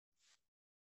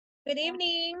Good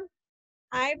evening.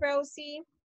 Hi, Rosie.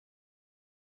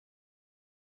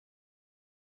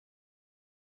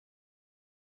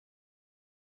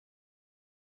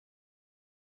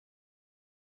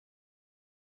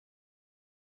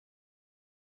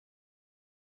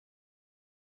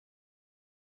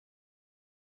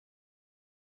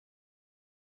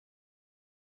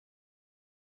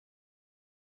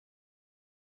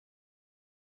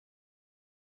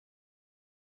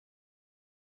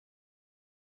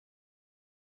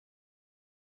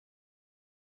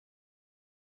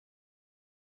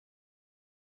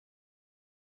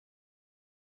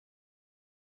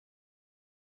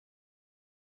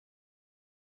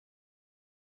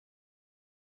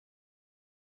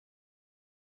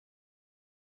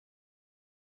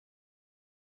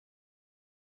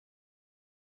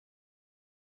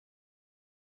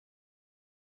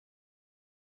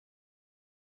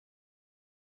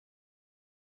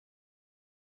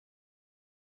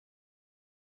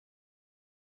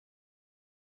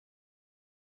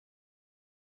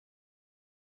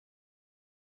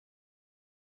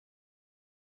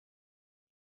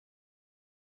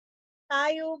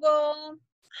 Hi, Hugo.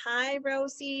 Hi,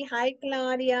 Rosie. Hi,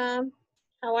 Claudia.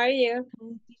 How are you?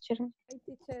 Teacher. Hi,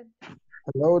 teacher.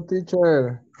 Hello,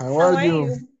 teacher. How How are are you?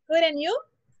 you? Good, and you?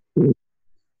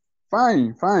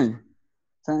 Fine, fine.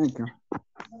 Thank you.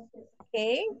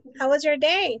 Okay. How was your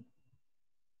day?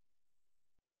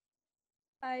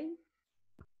 Hi.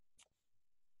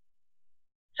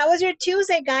 How was your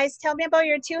Tuesday, guys? Tell me about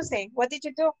your Tuesday. What did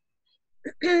you do?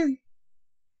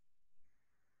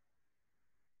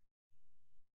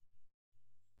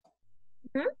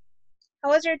 Hmm? How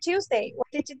was your Tuesday? What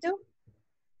did you do?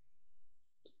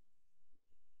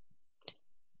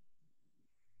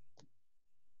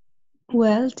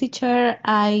 Well, teacher,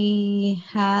 I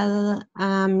had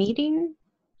a meeting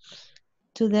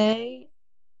today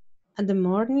at the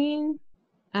morning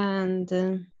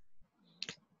and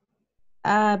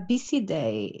a busy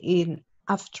day in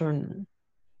afternoon.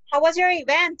 How was your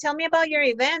event? Tell me about your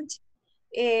event.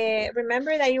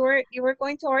 Remember that you were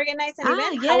going to organize an Ah,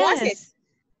 event. How was it? yes.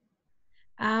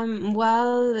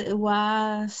 Well, it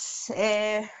was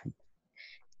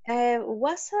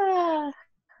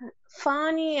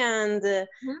funny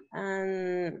Mhm.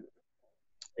 and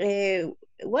it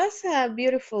was a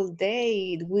beautiful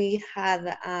day. We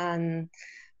had an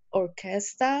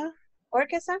orchestra,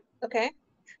 Orchestra? Okay.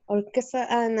 orchestra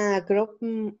and a group,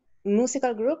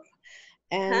 musical group,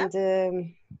 Huh?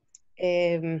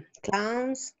 and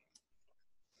clowns.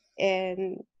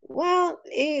 And well,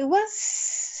 it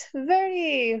was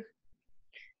very.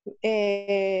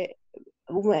 Uh,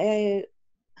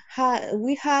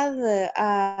 we had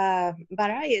a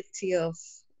variety of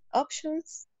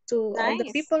options to all the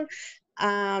Nice. people.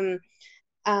 Um,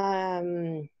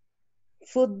 um,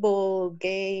 Football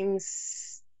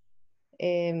games.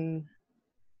 Um,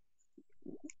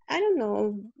 I don't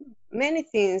know, many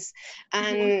things.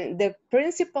 Mhm. And the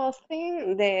principal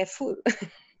thing, the food.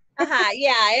 Uh-huh.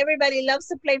 Yeah, everybody loves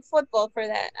to play football for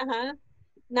that. Uh-huh.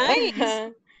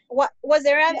 Nice. What was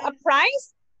there a Yes.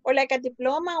 prize or like a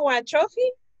diploma or a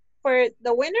trophy for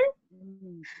the winner?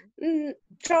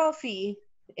 Trophy,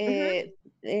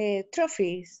 Mm-hmm.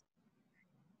 trophies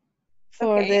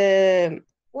for Okay, the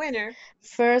winner.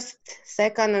 first,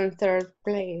 second, and third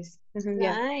place. Mhm,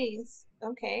 yeah. Nice.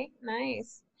 Okay,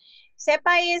 nice.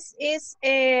 Sepa is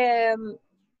eh,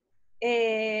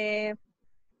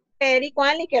 Federico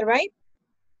Anliker, right?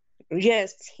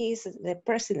 Yes, he's the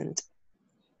president.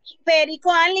 Federico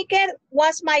Anliker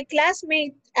was my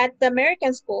classmate at the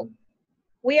American school.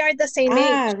 We are the same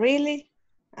Ah, age. really?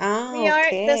 Ah, We are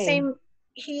the okay. same.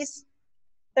 He's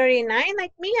 39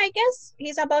 like me, I guess.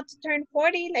 He's about to turn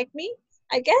 40 like me,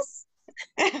 I guess.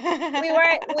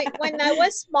 When I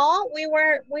was small, we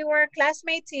were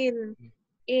classmates in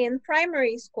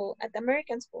primary school at the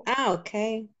American school. Ah,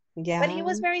 okay. But he Yeah.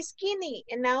 was very skinny,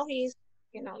 and now he's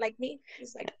like me.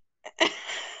 He's like,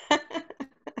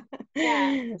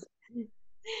 yeah,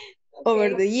 Over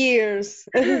okay. the years.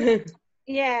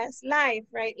 Yes, life,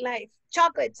 right? Life.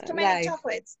 Chocolates, too many Life.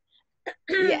 chocolates.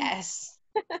 Yes.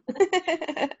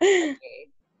 Okay.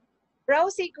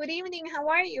 Rosie, good evening. How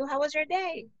are you? How was your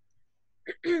day?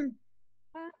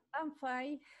 I'm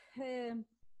fine. Um,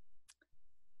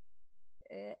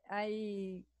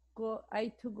 I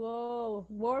to go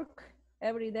work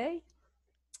every day,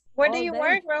 Where do all you day.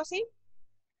 work, Rosie?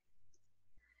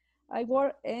 I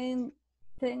work in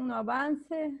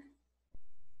Tecnoavance,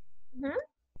 Hmm.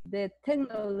 the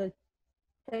technology.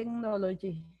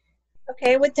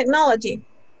 Okay, with technology.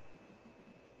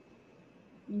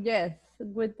 Yes,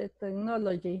 with the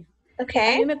technology. A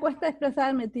Okay. mí me cuesta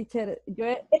expresarme, teacher. Yo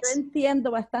It's entiendo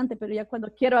bastante, pero ya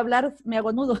cuando quiero hablar me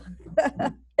hago nudo.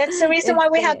 That's the reason why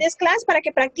we have Este, this class, para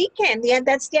que practiquen. Yeah,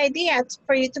 that's the idea,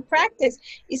 for you to practice.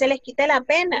 Y se les quite la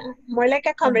pena. More like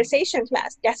a conversation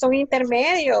class. Ya son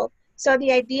intermedio. So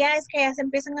the idea es que ya se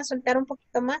empiezan a soltar un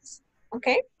poquito más.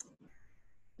 Okay?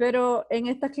 pero en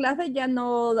estas clases ya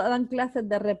no dan clases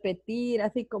de repetir,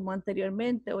 así como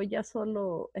anteriormente, o ya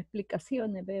solo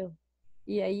explicaciones, veo.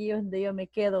 Y ahí es donde yo me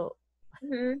quedo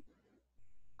Mhm.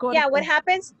 Yeah, corta.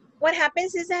 what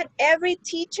happens is that every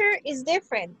teacher is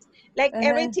different. Like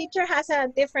every Ajá. teacher has a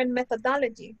different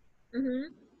methodology.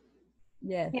 Mhm.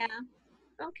 Yes, Yeah.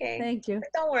 Okay. thank you. But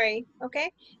don't worry.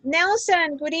 Okay.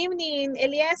 Nelson, good evening.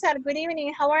 Eliezer, good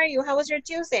evening. How are you? How was your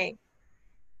Tuesday?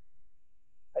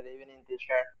 Good evening,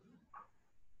 teacher.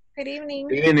 Good evening.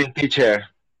 Good evening, teacher.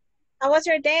 How was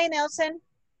your day, Nelson?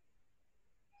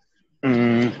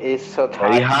 It's so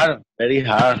very hard. Very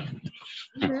hard.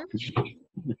 Mhm.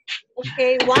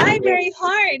 Okay. Why very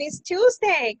hard? It's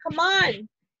Tuesday. Come on.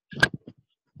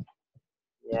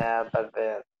 Yeah, but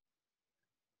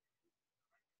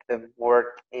the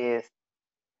work is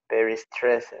very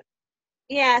stressed.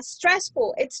 Yeah,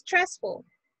 stressful. It's stressful.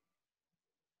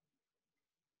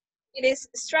 It is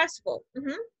stressful.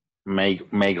 Mhm.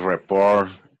 Make report,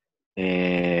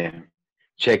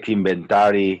 check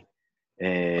inventory,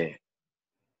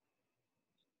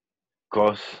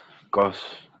 cost, cost,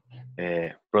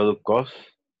 product cost,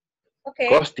 Okay.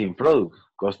 costing product,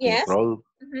 Yes.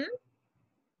 Mhm.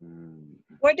 mm,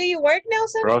 Where do you work,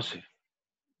 Nelson? process.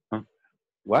 Huh?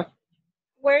 What?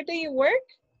 Where do you work?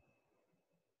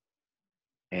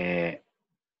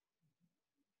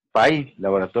 Pile,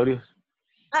 laboratorios.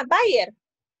 Bayer.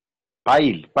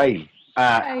 Pile.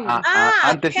 Ay,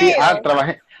 Antes sí, Kale.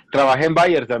 trabajé en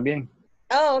Bayer también.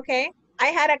 Oh, okay. I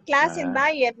had a class in Ah,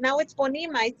 Bayer. Now it's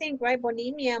Bonima, I think, right?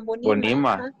 Bonima.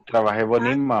 Bonima, trabajé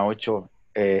Bonima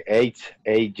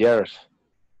 8 years.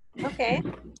 Okay.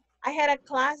 I had a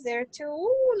class there too,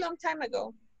 a long time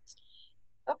ago.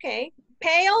 Okay.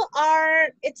 Pale are,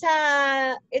 it's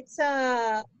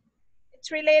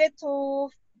related to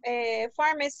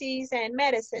pharmacies and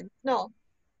medicine. No,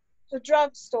 to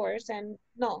drugstores and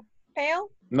no. Pale?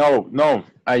 No,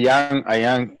 I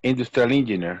am industrial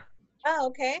engineer. Oh,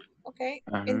 okay. Okay.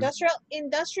 Uh-huh.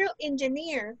 Industrial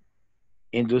engineer.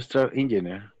 Industrial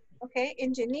engineer. Okay.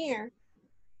 Engineer.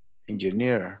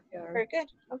 Engineer. Very good.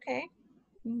 Okay.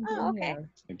 Oh, okay. engineer.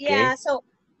 Okay. Yeah, so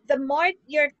the more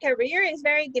your career is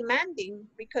very demanding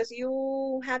because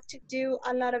you have to do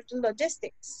a lot of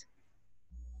logistics,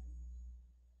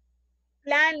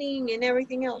 planning and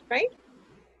everything else, right?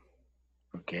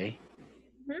 Okay.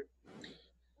 Mhm.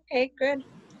 Okay, good.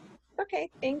 Okay,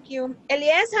 thank you.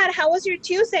 Eliezer, how was your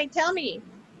Tuesday? Tell me.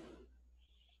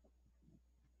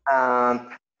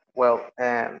 Well,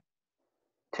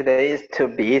 today is too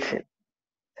busy.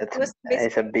 It was busy.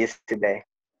 It's a busy day.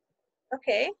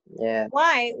 Okay. Yeah.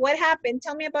 Why? What happened?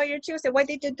 Tell me about your Tuesday. What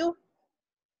did you do?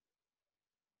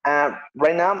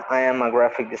 Right now, I am a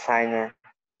graphic designer.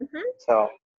 Mhm. So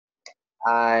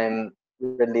I'm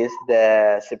release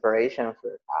the separation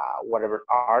for whatever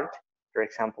art, for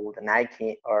example, the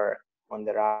Nike or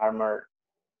Under Armour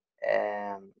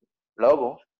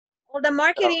logo. All the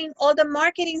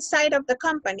marketing side of the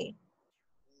company.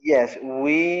 Yes,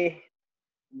 we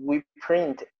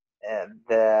print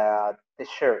the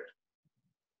shirt.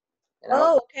 You know,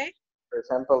 Oh, okay. for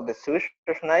example, the sushi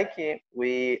Nike,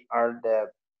 we are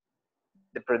the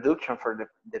production for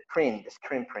the print, the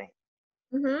screen print.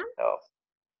 Mm-hmm. So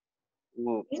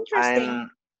Interesting. I'm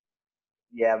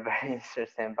very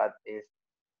interesting, but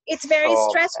It's very so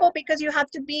stressful because you have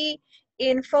to be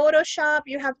in Photoshop,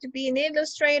 you have to be in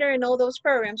Illustrator and all those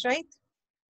programs, right?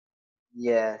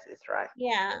 yes, it's right.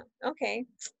 Yeah, okay.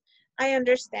 I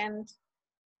understand.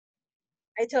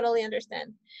 I totally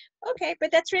understand. Okay,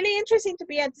 but that's really interesting to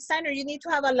be a designer. You need to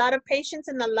have a lot of patience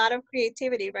and a lot of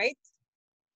creativity, right?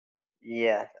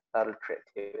 Yes, a lot of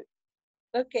creativity.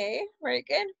 Okay, very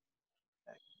good.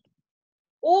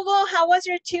 Hugo, how was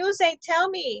your Tuesday? Tell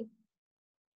me.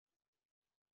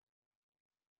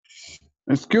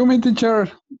 Excuse me, teacher.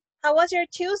 How was your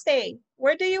Tuesday?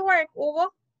 Where do you work, Hugo?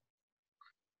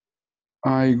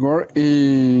 I work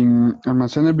in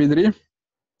Almacenes Vidri.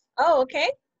 Oh, okay.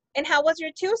 And how was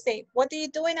your Tuesday? What do you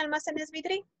do in Almacenes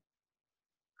Vidri?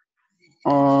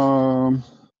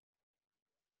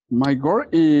 My work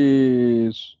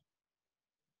is,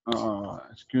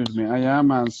 excuse me, I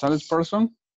am a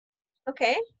salesperson.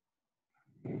 Okay.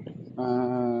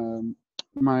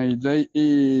 My day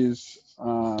is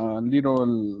a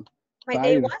little My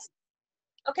day tired. was?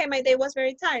 Okay, my day was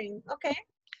very tiring. Okay.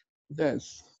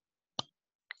 Yes.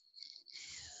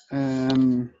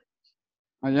 And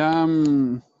I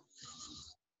am,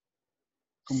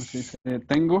 ¿cómo se dice?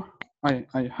 Tengo, I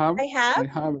have, I have. I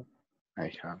have,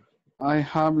 I have. I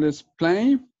have, let's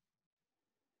play,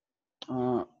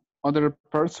 other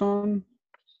person,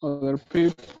 other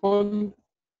people,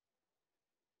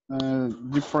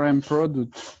 different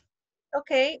products.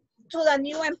 Okay. To the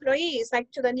new employees, like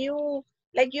to the new,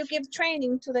 like you give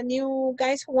training to the new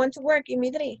guys who want to work in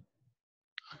Midri.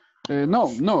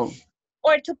 No.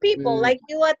 Or to people, like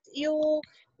you're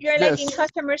like in Yes.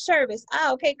 customer service.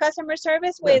 Ah, okay, customer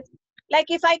service Yes. with, like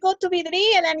if I go to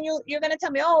Vidri and then you're gonna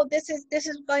tell me, oh, this is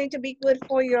going to be good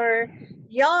for your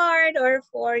yard or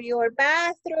for your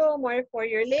bathroom or for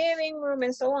your living room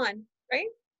and so on, right?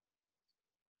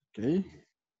 Okay.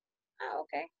 Ah,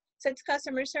 okay. So it's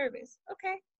customer service.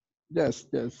 Okay. Yes.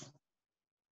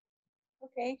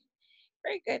 Okay.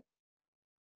 Very good.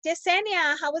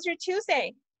 Yesenia, how was your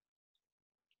Tuesday?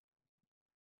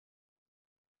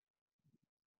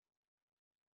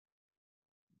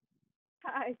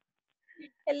 Hi.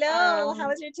 Hello. How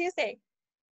was your Tuesday?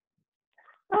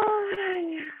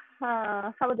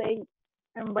 Holiday.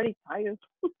 I'm very tired.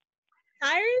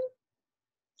 Tired?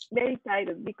 Very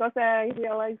tired because I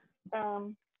realized,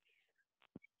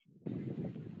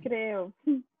 creo,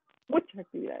 mucha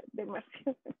actividad,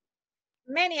 demasiado,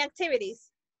 Many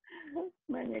activities.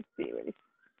 many activities.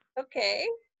 Okay.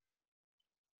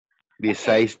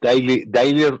 Besides daily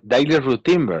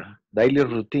routine, ¿verdad? Daily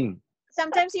routine.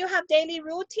 Sometimes you have daily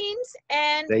routines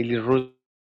and Daily routine.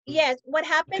 yes, what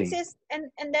happens is,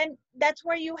 and then that's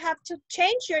where you have to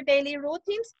change your daily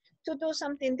routines to do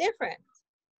something different,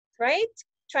 right?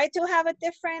 Try to have a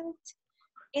different,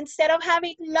 instead of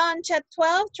having lunch at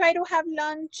 12, try to have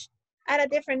lunch at a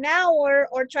different hour,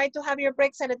 or try to have your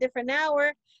breaks at a different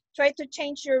hour. Try to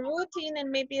change your routine, and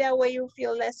maybe that way you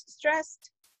feel less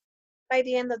stressed by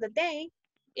the end of the day.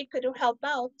 It could help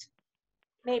out.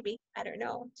 Maybe, I don't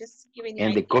know, just giving you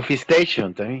And the ideas. coffee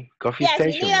station también. Coffee Yes,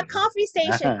 station. you need a coffee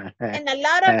station and a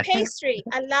lot of pastry,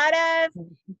 a lot of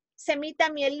semita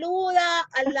mieluda,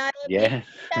 a lot of Yes.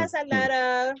 mieludas, a lot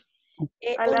of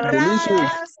A lot of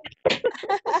honradas,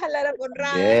 a lot of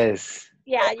honradas. Yes.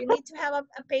 Yeah, you need to have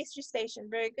a pastry station.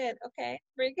 Very good. Okay,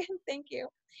 very good. Thank you.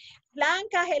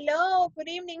 Blanca, hello. Good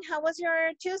evening. How was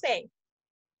your Tuesday?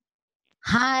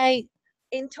 Hi,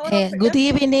 In total good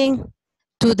evening.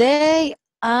 Today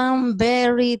I'm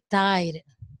very tired.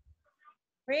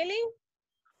 Really?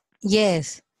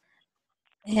 Yes,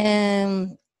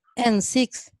 and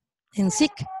sick, and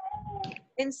sick.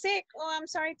 And sick? Oh, I'm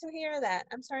sorry to hear that.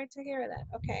 I'm sorry to hear that.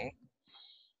 Okay.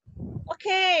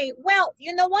 Okay, well,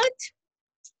 you know what?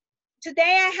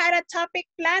 Today I had a topic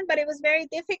planned, but it was very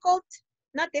difficult.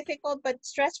 Not difficult, but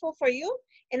stressful for you.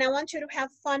 And I want you to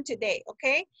have fun today,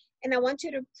 okay? And I want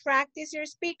you to practice your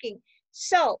speaking.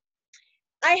 So,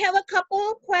 I have a couple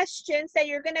of questions that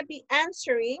you're gonna be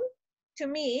answering to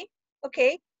me,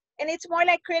 okay? And it's more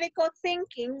like critical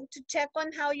thinking to check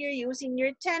on how you're using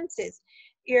your tenses.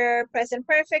 Your present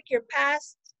perfect, your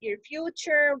past, your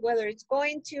future, whether it's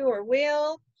going to or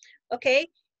will, okay?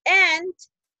 And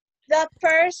the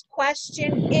first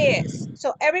question is,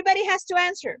 so everybody has to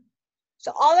answer.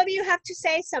 So all of you have to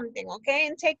say something, okay?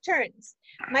 And take turns.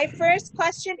 My first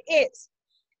question is,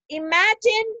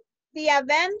 imagine the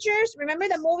Avengers, remember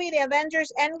the movie, The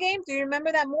Avengers Endgame? Do you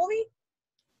remember that movie?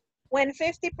 When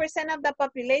 50% of the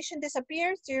population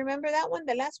disappears? Do you remember that one,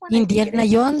 the last one? Indiana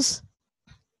Jones?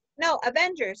 No,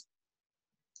 Avengers.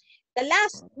 The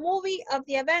last movie of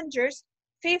the Avengers,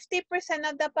 50%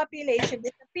 of the population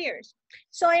disappears.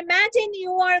 So imagine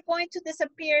you are going to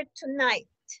disappear tonight.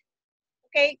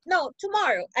 Okay, no,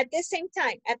 tomorrow at the same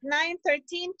time, at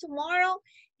 9:13 tomorrow,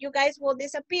 you guys will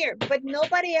disappear, but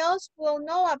nobody else will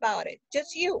know about it,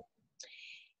 just you.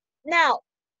 Now,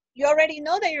 you already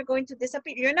know that you're going to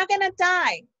disappear. You're not gonna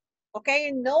die,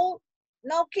 okay? No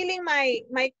killing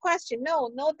my question. No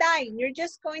dying. You're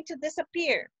just going to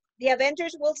disappear. The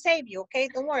Avengers will save you, okay?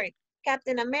 Don't worry.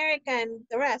 Captain America and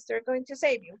the rest are going to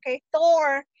save you, okay?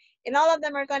 Thor and all of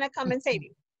them are gonna come and save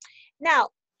you. Now,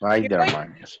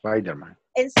 Spider-Man.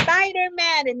 and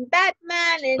Spider-Man and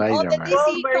Batman and all the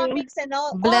DC Wolverine. comics and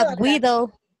all Black of them.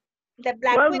 Widow. The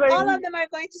Black Widow, all Wolverine. of them are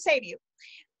going to save you.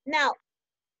 Now,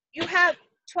 you have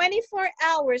 24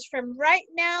 hours from right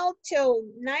now till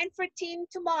 9:14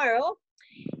 tomorrow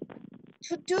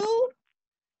to do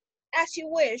as you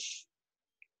wish.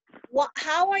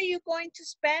 How are you going to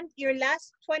spend your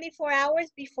last 24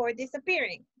 hours before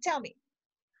disappearing? Tell me.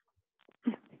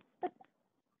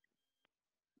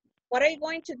 What are you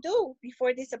going to do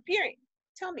before disappearing?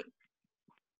 Tell me.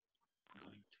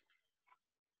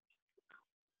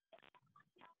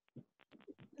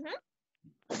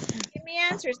 Give me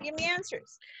answers. Give me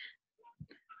answers.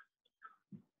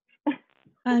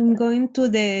 I'm going to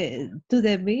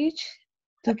the beach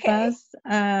to Okay. pass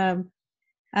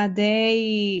a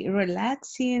day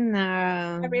relaxing.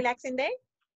 A relaxing day.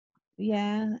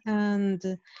 Yeah, and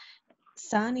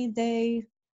sunny day,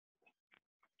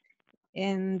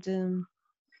 and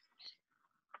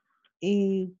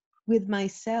with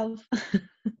myself.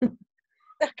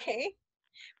 Okay.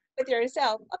 With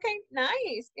yourself. Okay.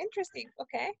 Nice. Interesting.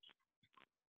 Okay.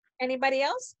 Anybody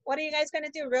else? What are you guys going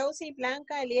to do? Rosie,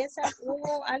 Blanca, Eliezer,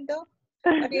 Hugo, Aldo?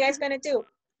 What are you guys going to do?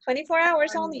 24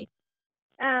 hours only.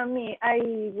 Me, I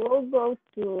will go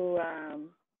to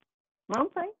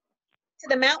mountain. To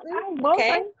the mountain? Okay.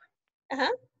 Mountain.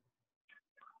 Uh-huh.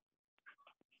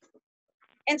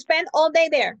 And spend all day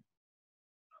there.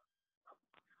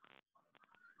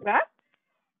 What?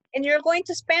 And you're going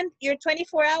to spend your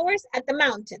 24 hours at the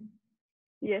mountain.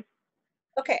 Yes.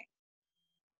 Okay.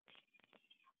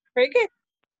 Very good.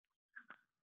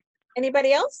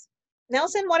 Anybody else?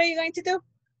 Nelson, what are you going to do?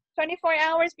 24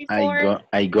 hours before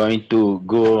I going to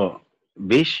go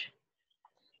beach.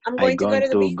 I'm I going to go going to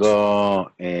the to beach.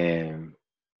 go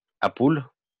a pool.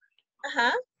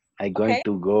 Uh-huh. I going Okay.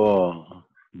 to go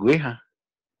Guija.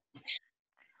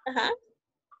 Uh-huh.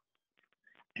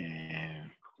 Uh,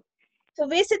 To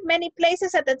visit many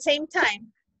places at the same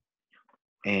time.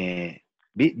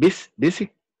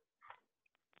 busy.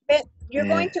 But you're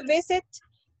going to visit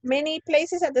many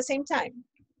places at the same time.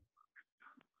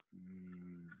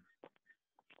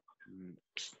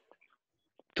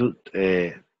 To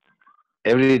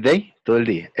every day, todo el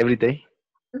día, every day,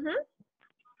 Mm-hmm.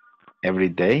 every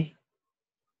day.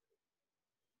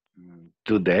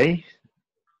 2 days.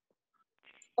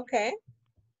 Okay.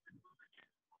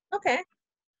 Okay.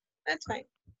 That's fine.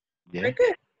 Yeah. Very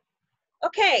good.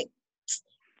 Okay.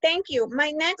 Thank you.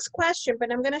 My next question,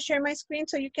 but I'm going to share my screen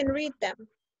so you can read them.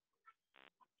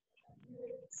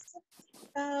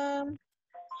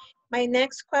 My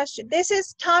next question.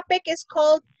 This topic is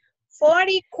called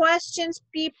 40 questions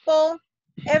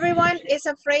everyone is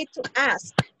afraid to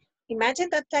ask. Imagine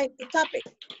that type the topic.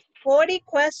 40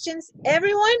 questions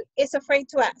everyone is afraid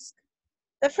to ask.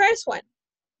 The first one,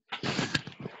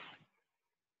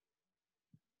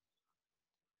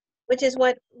 which is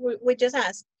what we just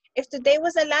asked. If today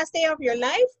was the last day of your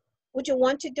life, would you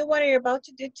want to do what you're about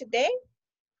to do today?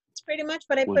 It's pretty much,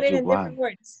 but I put it in different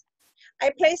words. I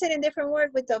place it in different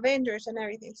words with the Avengers and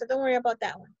everything, so don't worry about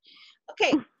that one.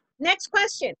 Okay, next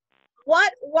question.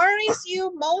 What worries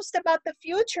you most about the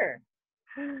future?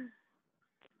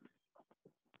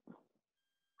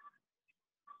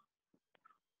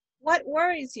 What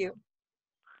worries you?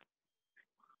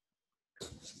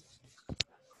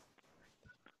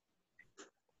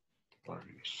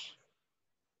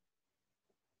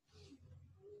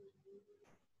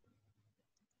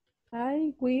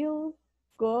 I will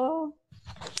go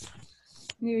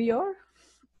New York.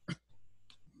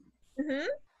 Mm-hmm.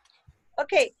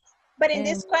 Okay, but in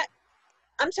this question,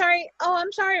 I'm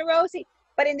sorry, Rosie,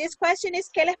 but in this question is,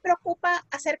 ¿qué les preocupa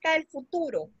acerca del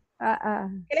futuro?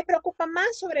 ¿Qué les preocupa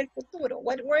más sobre el futuro?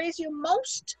 What worries you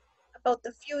most about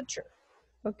the future?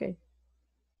 Okay.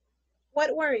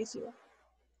 What worries you,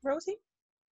 Rosie?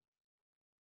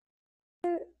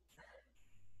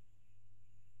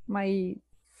 My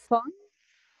son.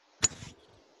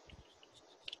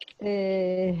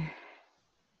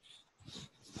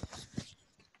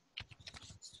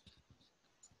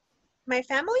 My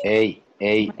family?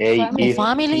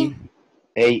 Family.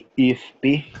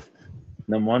 AFP.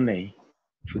 No money.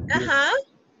 Uh-huh.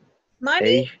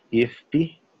 Money?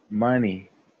 AFP. Money.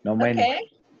 No money.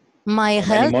 Okay. My No many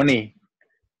health. money.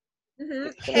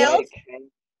 Mm-hmm. Health?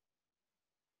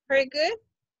 Very good.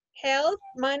 Health,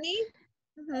 money.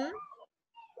 Mm-hmm.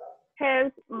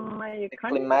 Health, my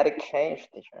economy. Climatic change,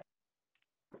 teacher.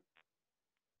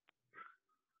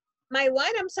 My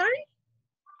what? I'm sorry?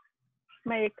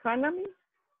 My economy.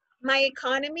 My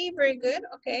economy, very good.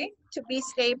 Okay. To be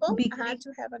stable.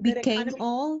 To have a good economy.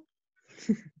 Old.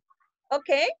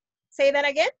 Okay. Say that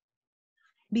again.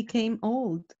 Became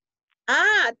old.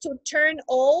 To turn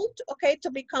old. Okay.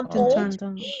 To become old.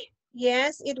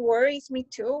 Yes, it worries me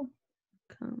too.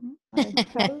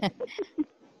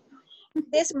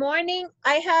 This morning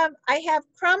I have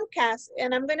Chromecast,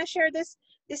 and I'm gonna share this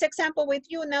example with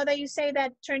you now that you say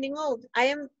that turning old.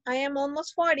 I am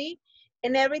almost 40,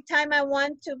 and every time I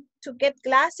want to get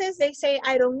glasses, they say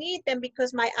I don't need them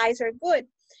because my eyes are good.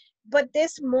 But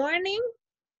this morning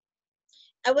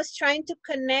I was trying to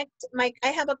connect I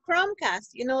have a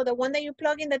Chromecast, you know, the one that you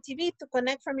plug in the TV to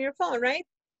connect from your phone, right?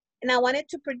 And I wanted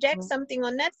to project something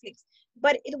on Netflix.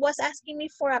 but it was asking me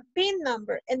for a PIN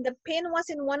number, and the PIN was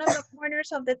in one of the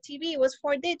corners of the TV. It was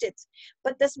 4 digits,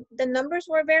 but the numbers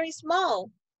were very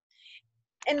small.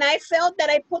 And I felt that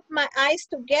I put my eyes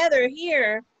together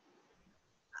here.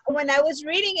 When I was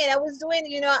reading it, I was doing,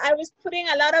 I was putting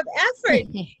a lot of effort.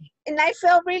 And I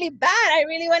felt really bad. I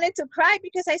really wanted to cry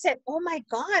because I said, oh my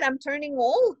God, I'm turning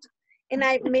old. And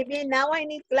maybe now I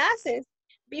need glasses.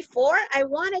 Before I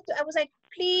was like,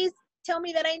 please tell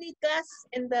me that I need glasses.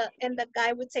 And the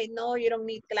guy would say, no, you don't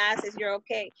need glasses. You're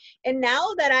okay. And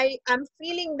now that I'm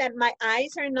feeling that my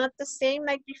eyes are not the same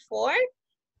like before,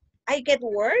 I get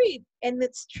worried. And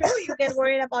it's true. You get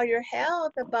worried about your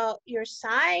health, about your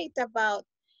sight, about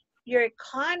your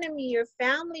economy, your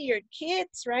family, your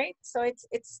kids, right? So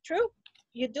it's true.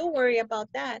 You do worry about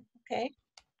that, okay?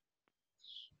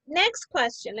 Next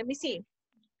question, let me see.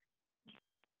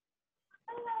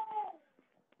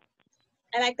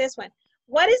 I like this one.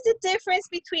 What is the difference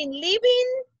between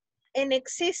living and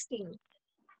existing?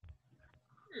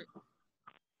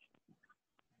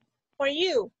 For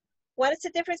you, what is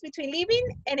the difference between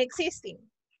living and existing?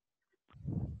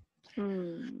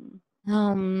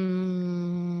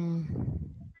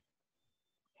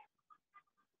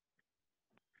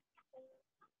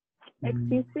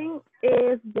 Existing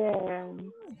is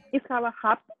have a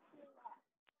happen,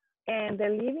 and the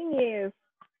living is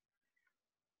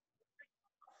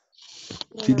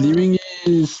The living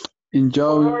is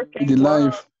enjoy work the and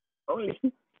life. work only.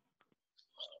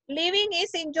 Living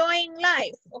is enjoying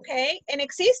life, okay? And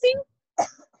existing?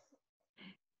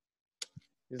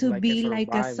 To be like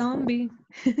a zombie.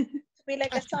 To be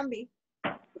like a zombie.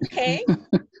 Okay.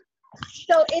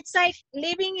 So it's like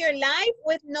living your life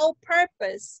with no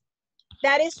purpose.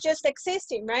 That is just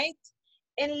existing, right?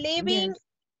 And living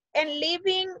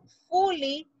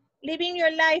fully, living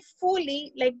your life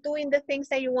fully, like doing the things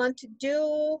that you want to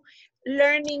do,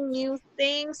 learning new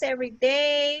things every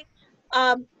day.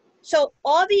 So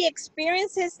all the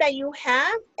experiences that you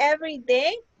have every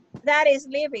day, that is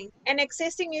living. And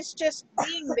existing is just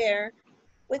being there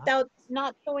without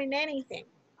not doing anything.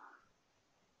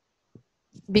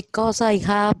 Because I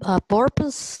have a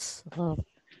purpose.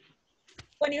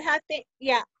 When you have to,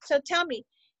 yeah. So tell me,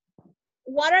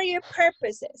 what are your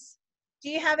purposes? Do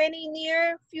you have any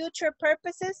near future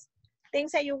purposes?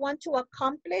 Things that you want to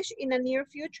accomplish in the near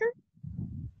future?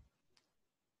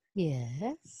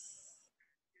 Yes.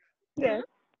 Yes.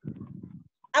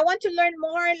 I want to learn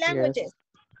more languages. Yes.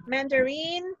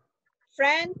 Mandarin,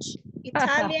 French,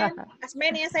 Italian, as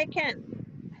many as I can.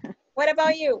 What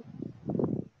about you?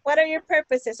 What are your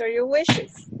purposes or your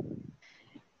wishes?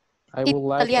 I would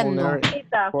like to learn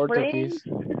Portuguese.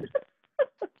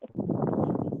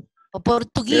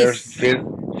 Portuguese.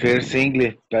 First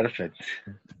English, perfect.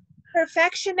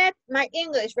 Perfectionate my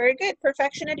English. Very good.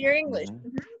 Perfectionate your English.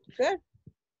 Good.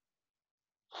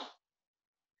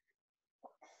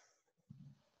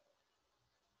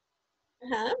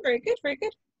 Very good. Very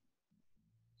good.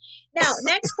 Now,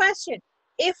 next question.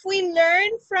 If we learn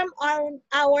from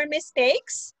our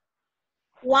mistakes,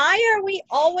 why are we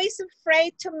always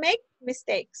afraid to make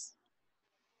mistakes?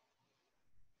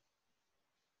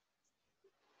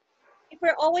 If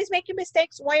we're always making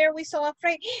mistakes, why are we so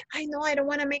afraid? I know I don't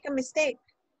want to make a mistake.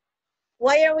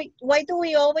 Why do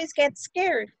we always get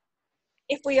scared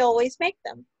if we always make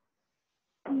them?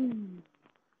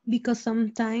 Because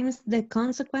sometimes the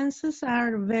consequences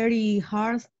are very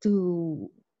hard to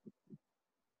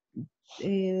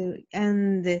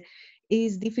and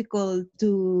it's difficult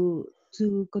to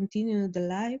continue the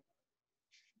life.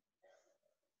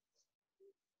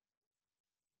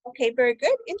 Okay, very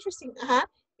good. Interesting.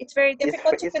 It's very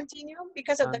difficult to continue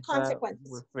because of the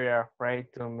consequences. We are afraid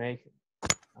to make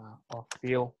or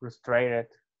feel frustrated.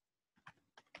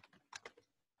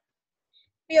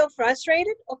 Feel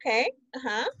frustrated? Okay.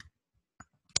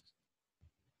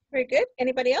 Very good.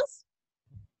 Anybody else?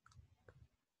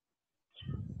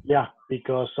 Yeah,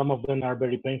 because some of them are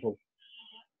very painful.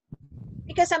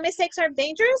 Because some mistakes are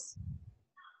dangerous?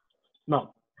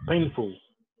 No, painful.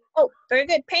 Oh, very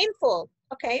good. Painful.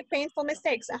 Okay, painful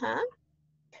mistakes.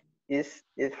 Is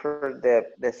for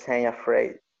the same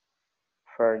afraid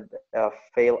for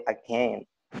fail again.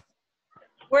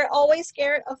 We're always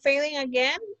scared of failing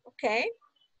again. Okay.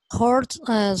 Hurt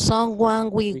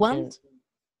someone we want.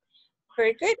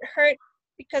 Very good. Hurt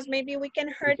because maybe we can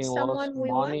hurt someone we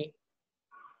want.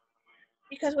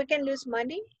 Because we can lose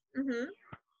money.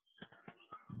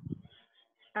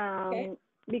 Okay.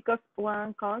 Because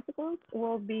one consequence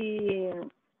will be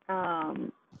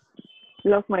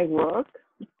lost my work.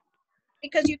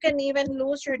 Because you can even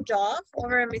lose your job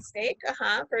over a mistake.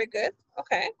 Very good.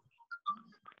 Okay.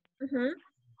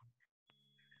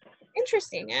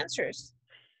 Interesting answers.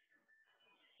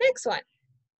 Next one.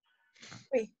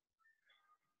 Wait.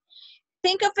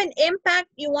 Think of an impact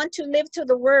you want to live to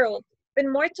the world, but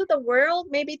more to the world,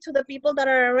 maybe to the people that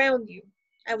are around you,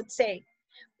 I would say.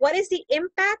 What is the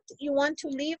impact you want to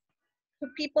leave to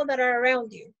people that are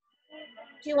around you?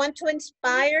 Do you want to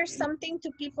inspire something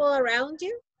to people around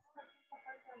you?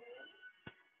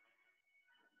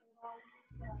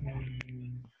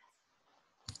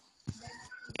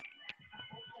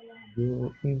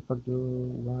 The impact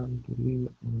you want to leave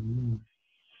on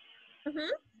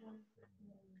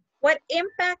What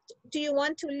impact do you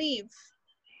want to leave?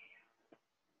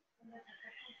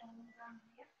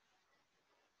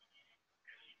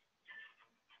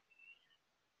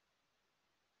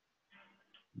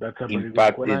 That's a very good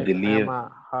Impact question. in the I am leave.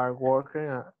 a hard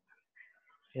worker.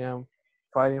 I am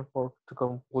fighting to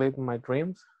complete my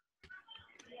dreams.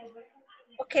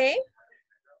 Okay.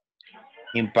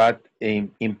 Impact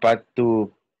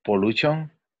to pollution.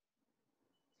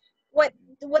 What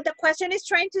the question is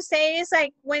trying to say is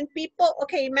like when people,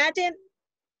 okay, imagine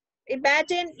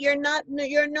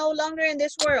you're no longer in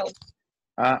this world.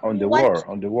 On the What- world,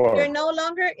 on the world. You're no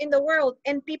longer in the world,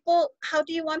 and people, how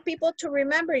do you want people to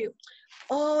remember you?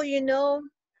 Oh, you know,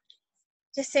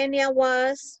 Yesenia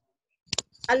was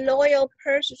a loyal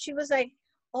person. She was like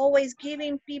always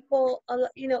giving people,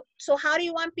 you know, so how do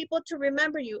you want people to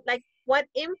remember you? Like what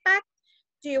impact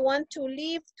do you want to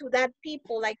leave to that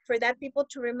people, like for that people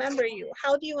to remember you?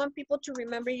 How do you want people to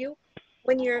remember you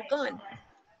when you're gone?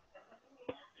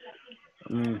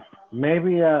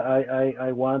 Maybe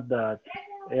I want that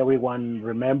everyone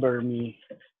remember me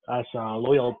as a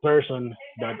loyal person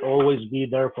that always be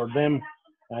there for them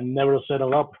and never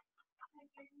settle up.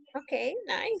 Okay,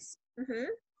 nice.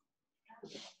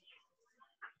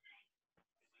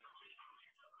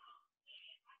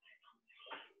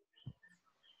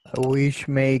 I wish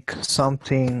make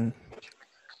something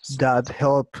that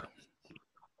help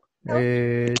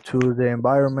to the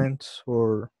environment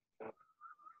or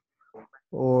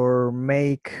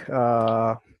make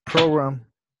a program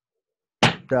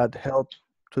that help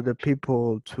to the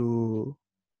people to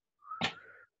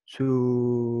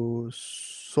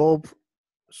solve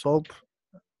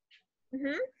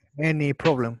any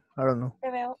problem. I don't know. Te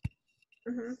veo.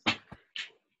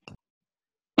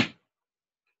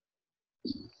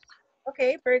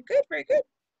 Okay, very good, very good.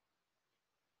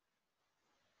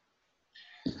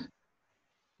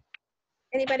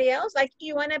 Anybody else? Like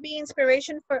you want to be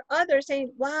inspiration for others,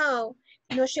 saying, wow,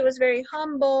 you know, she was very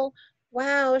humble.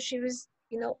 Wow, she was,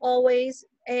 you know, always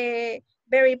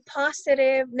very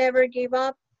positive, never gave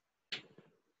up.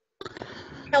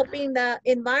 Helping the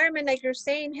environment, like you're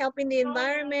saying, helping the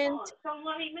environment.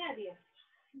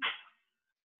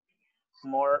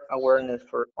 More awareness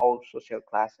for all social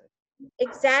classes.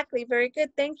 Exactly, very good,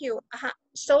 thank you.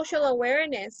 Social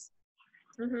awareness.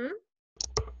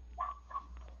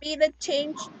 Be the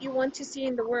change you want to see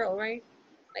in the world, right?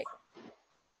 Like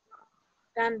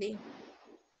Gandhi.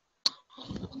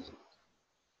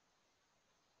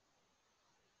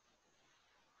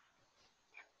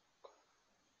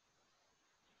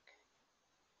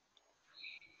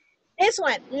 This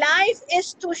one, life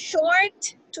is too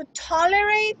short to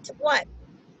tolerate what?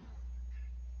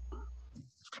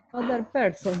 Other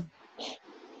person.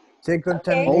 Take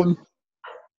contaminate.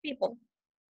 People.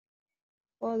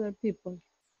 Other people.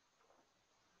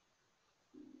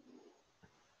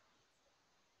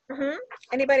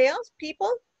 Anybody else?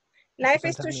 People? Life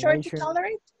is too short to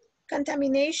tolerate?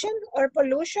 Contamination or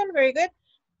pollution? Very good.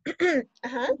 The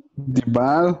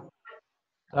bad.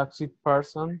 Toxic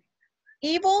person.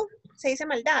 Evil, se dice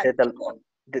maldad.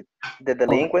 The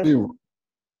delinquency.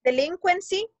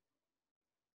 Delinquency.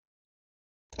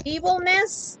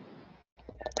 Evilness.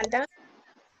 Maldad.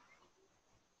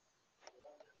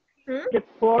 The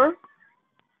poor.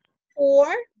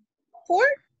 Poor. Poor?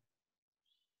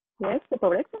 Yes, the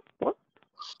pobreza. Poor.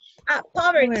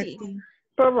 Poverty.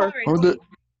 Poverty.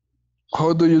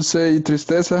 How do you say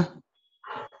tristeza?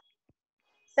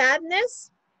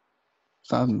 Sadness.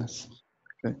 Sadness.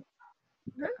 Okay.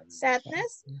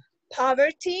 Sadness.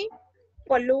 Poverty.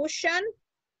 Pollution.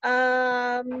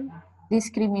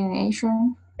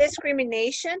 Discrimination.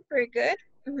 Discrimination. Very good.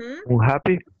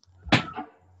 Unhappy.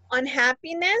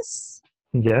 Unhappiness.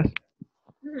 Yes.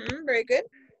 Very good.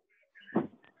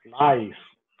 Lies.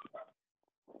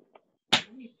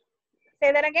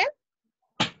 Say that again.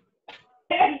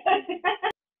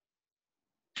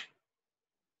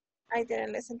 I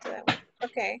didn't listen to that one.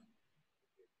 Okay.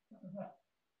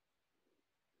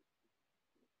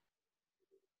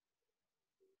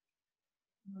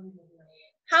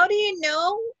 How do you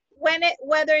know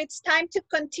whether it's time to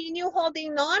continue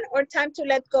holding on or time to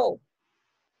let go.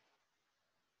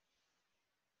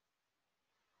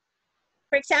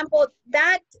 For example,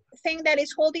 that thing that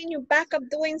is holding you back of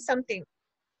doing something.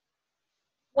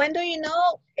 When do you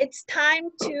know it's time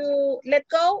to let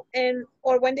go,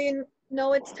 or when do you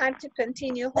know it's time to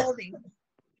continue holding?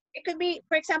 It could be,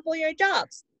 for example, your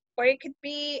jobs, or it could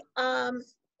be a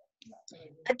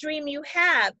dream you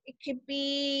have. It could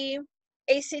be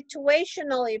a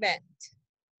situational event.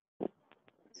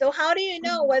 So how do you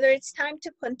know whether it's time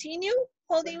to continue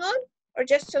holding on or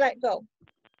just to let go?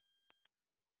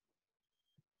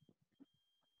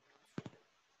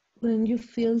 When you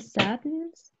feel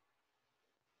sadness.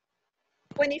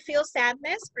 When you feel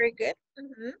sadness, very good.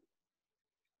 Mm-hmm.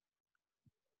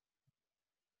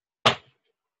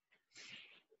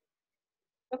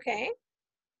 Okay.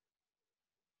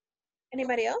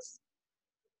 Anybody else?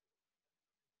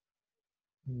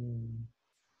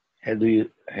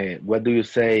 What do you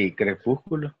say,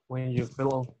 crepúsculo? When you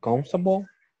feel uncomfortable.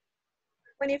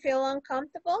 When you feel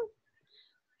uncomfortable.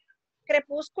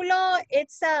 Crepúsculo,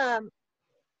 it's the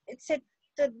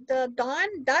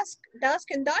dawn, dusk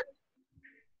and dawn.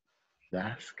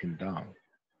 Dusk and dawn.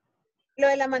 Lo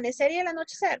del amanecer y el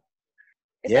anochecer.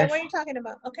 Is that what you're talking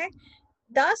about? Okay.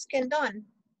 Dusk and dawn.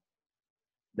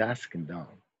 Dusk and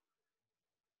dawn.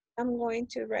 I'm going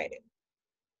to write it.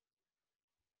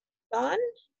 Dawn?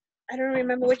 I don't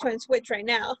remember which one's which right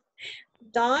now.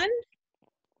 Dawn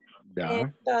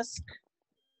and dusk.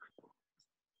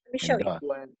 Let me show you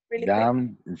really quick.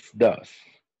 Dawn is dusk.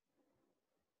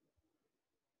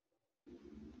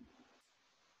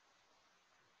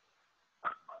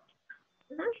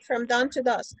 From dawn to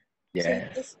dusk.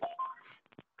 Yes.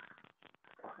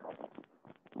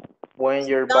 When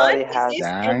your body has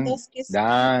dawn,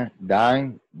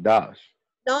 dusk.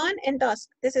 Dawn and dusk.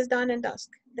 This is dawn and dusk.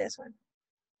 This one.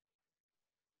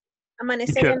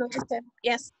 Amanecer y anochecer.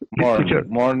 Yes.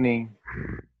 Morning.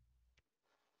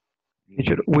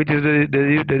 Teacher, which is the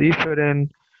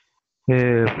difference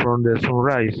from the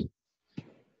sunrise?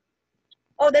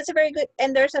 Oh, that's a very good.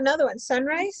 And there's another one.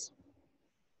 Sunrise.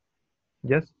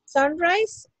 Yes.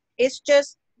 Sunrise is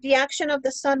just the action of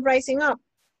the sun rising up.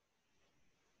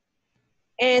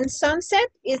 And sunset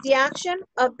is the action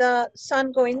of the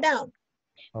sun going down.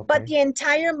 Okay. But the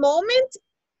entire moment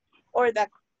or the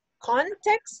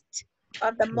context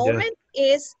of the moment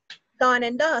is dawn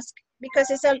and dusk because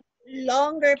it's a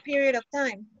longer period of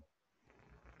time.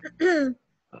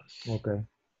 Okay.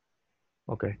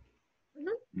 Okay.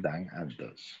 Dawn and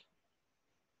dusk.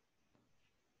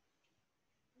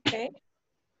 Okay.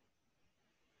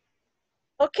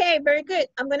 Okay, very good.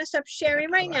 I'm going to stop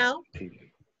sharing right now.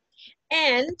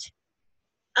 And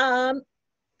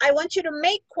I want you to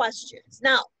make questions.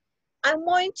 Now, I'm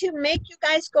going to make you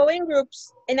guys go in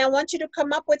groups and I want you to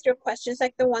come up with your questions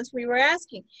like the ones we were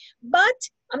asking. But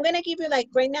I'm going to give you like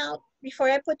right now, before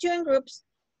I put you in groups,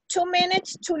 2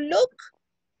 minutes to look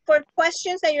for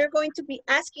questions that you're going to be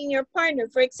asking your partner.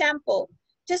 For example,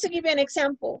 just to give you an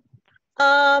example,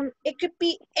 it could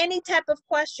be any type of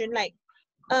question like,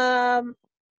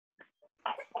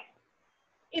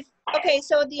 okay,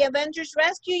 so the Avengers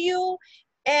rescue you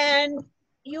and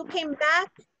you came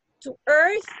back to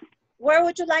Earth, where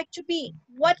would you like to be?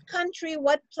 What country,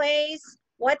 what place,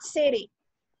 what city,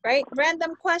 right?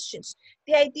 Random questions.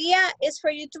 The idea is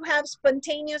for you to have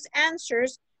spontaneous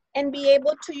answers and be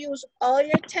able to use all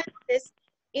your tenses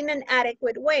in an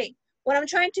adequate way. What I'm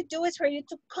trying to do is for you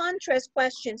to contrast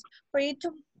questions, for you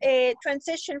to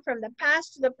transition from the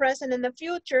past to the present and the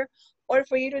future, or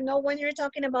for you to know when you're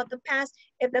talking about the past,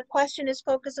 if the question is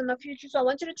focused on the future. So I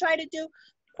want you to try to do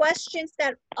questions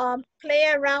that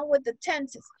play around with the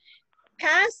tenses,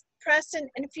 past, present,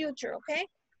 and future, okay?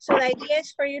 So the idea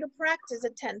is for you to practice the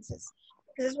tenses,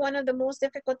 because it's one of the most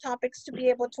difficult topics to be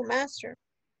able to master,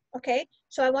 okay?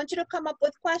 So I want you to come up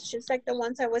with questions like the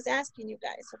ones I was asking you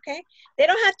guys, okay? They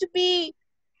don't have to be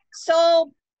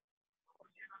so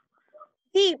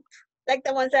deep like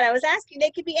the ones that I was asking. They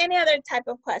could be any other type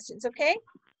of questions, okay?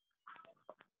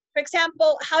 For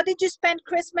example, how did you spend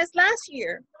Christmas last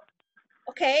year?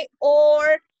 Okay,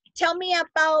 or tell me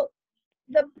about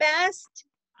the best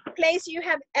place you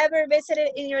have ever visited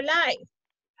in your life.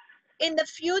 In the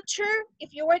future,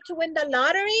 if you were to win the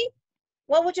lottery,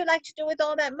 what would you like to do with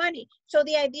all that money? So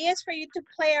the idea is for you to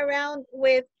play around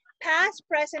with past,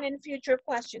 present, and future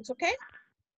questions, okay?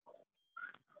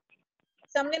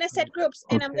 So I'm gonna set groups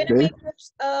and I'm gonna make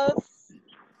groups of,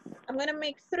 I'm gonna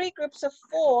make 3 groups of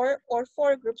 4 or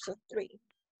 4 groups of 3.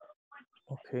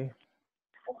 Okay.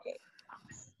 Okay. I'll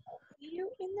see you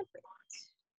in a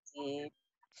bit.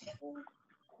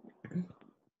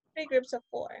 3 groups of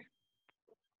 4.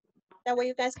 That way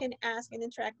you guys can ask and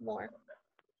interact more.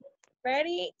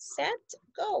 Ready, set,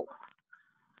 go.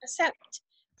 Accept.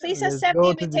 Please Let's accept the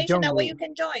go to the invitation. That way jungle. you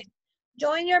can join.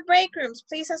 Join your break rooms.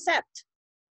 Please accept.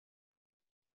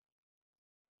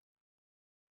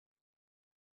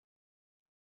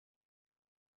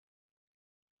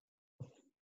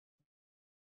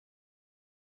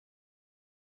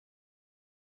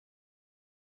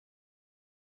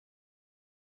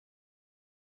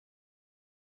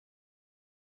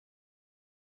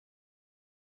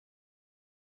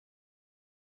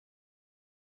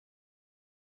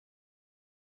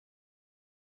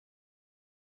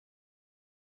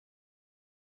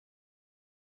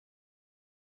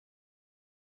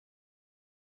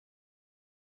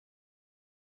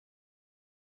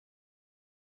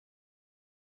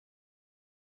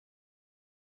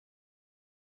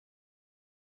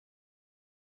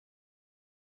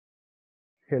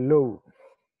 Hello.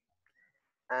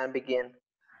 And begin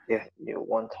if you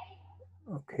want.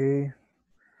 Okay.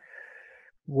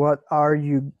 What are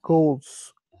your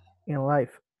goals in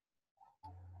life?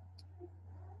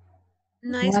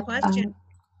 Nice question.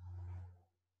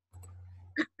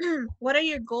 What are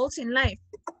your goals in life?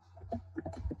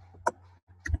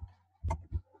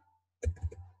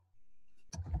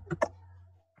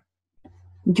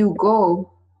 You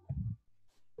go.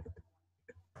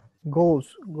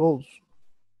 Goals. Goals.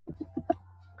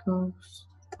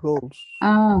 Goals.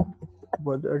 Ah,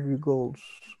 What are your goals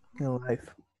in life?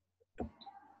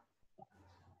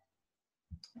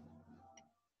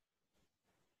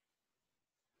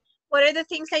 What are the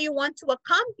things that you want to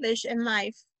accomplish in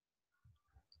life?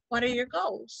 What are your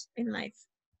goals in life?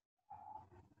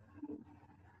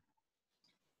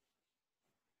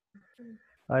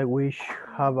 I wish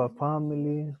have a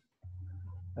family.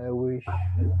 I wish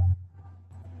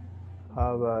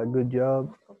have a good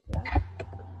job.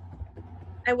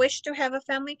 I wish to have a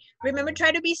family. Remember,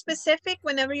 try to be specific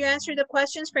whenever you answer the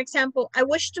questions. For example, I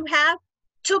wish to have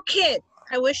 2 kids.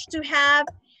 I wish to have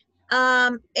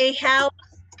a house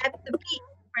at the beach,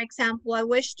 for example. I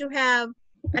wish to have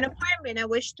an apartment. I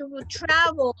wish to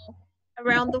travel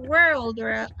around the world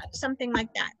or something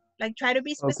like that. Like, try to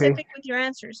be specific with your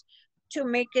answers to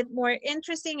make it more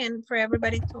interesting and for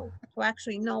everybody to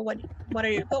actually know what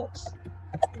are your goals.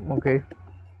 Okay.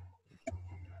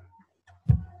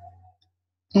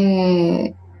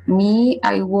 Me,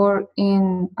 I work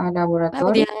in a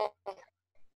laboratory.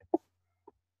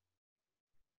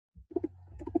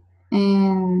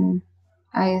 And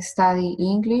I study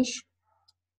English.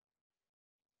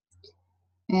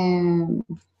 And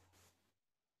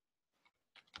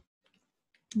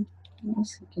no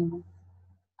sé qué más.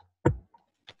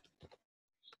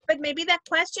 But maybe that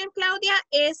question, Claudia,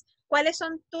 is ¿cuáles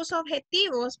son tus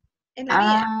objetivos en la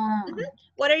vida?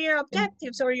 What are your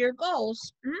objectives or your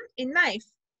goals in life?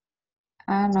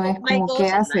 No es como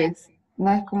qué haces.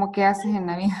 No es como qué haces en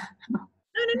la vida. No.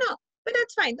 But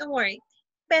that's fine, don't worry.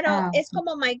 Pero es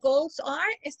como my goals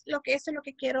are, eso es lo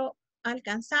que quiero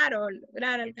alcanzar o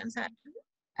lograr alcanzar.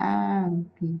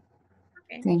 Okay.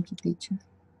 Thank you, teacher.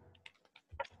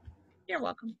 You're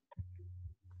welcome.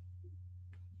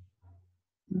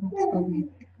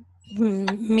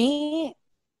 Me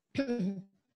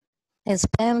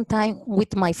spend time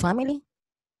with my family.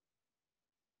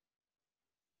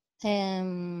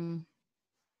 And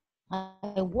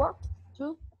I work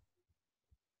too.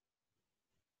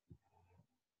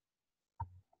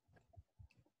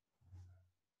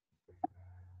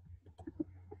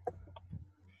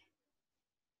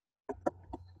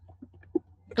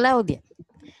 Claudia,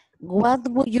 what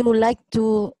would you like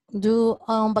to do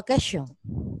on vacation?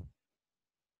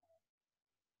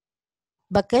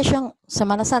 Vacation,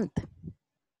 Semana Santa.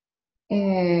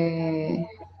 In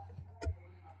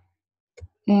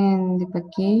the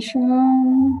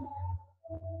vacation,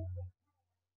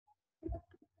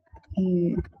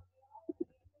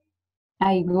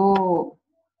 I go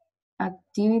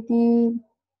activity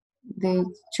the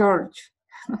church.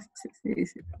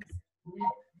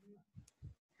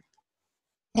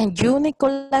 And you,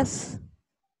 Nicolas?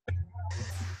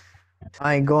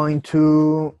 I'm going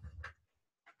to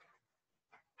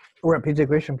repeat the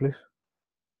question, please.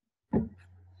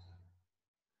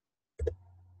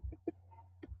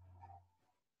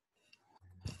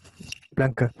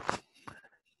 Blanca,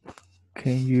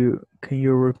 can you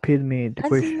repeat me the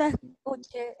question?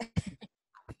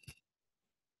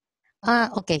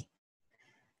 Okay.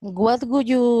 What would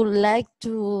you like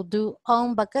to do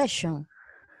on vacation?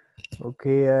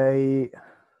 Okay,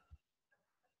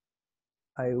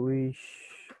 I wish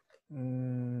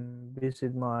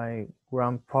visit my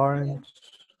grandparents.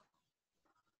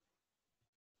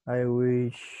 I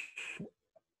wish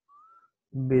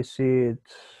visit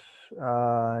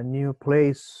a new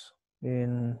place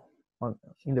in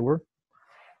the world.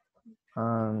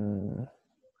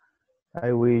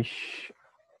 I wish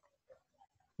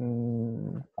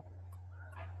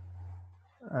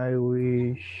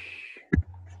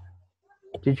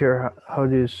teacher, how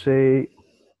do you say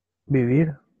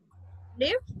vivir?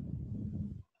 Live?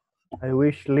 I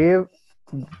wish live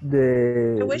I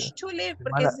the wish to live,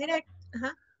 porque semana, es direct.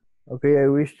 Ajá. okay, I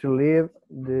wish to live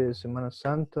the Semana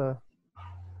Santa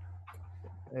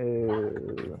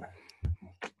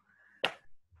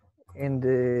in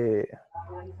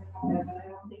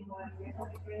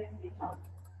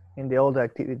the old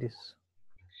activities.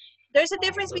 There's a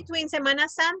difference between Semana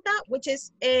Santa, which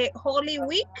is a Holy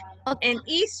Week, and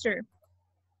Easter.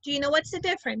 Do you know what's the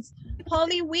difference?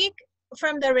 Holy Week,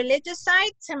 from the religious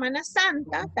side, Semana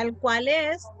Santa, tal cual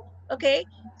es, okay?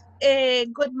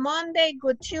 Good Monday,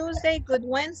 Good Tuesday, Good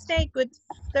Wednesday, Good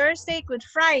Thursday, Good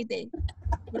Friday,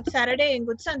 Good Saturday, and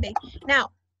Good Sunday.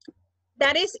 Now,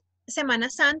 that is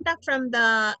Semana Santa from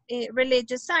the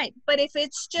religious side. But if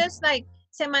it's just like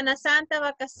Semana Santa,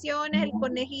 vacaciones, el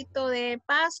conejito de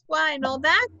Pascua, and all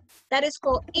that, that is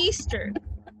called Easter.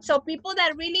 So people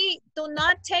that really do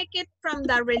not take it from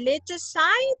the religious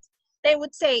side, they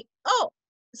would say, oh,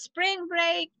 spring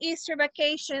break, Easter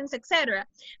vacations, etc.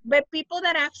 But people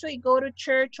that actually go to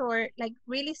church or like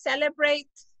really celebrate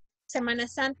Semana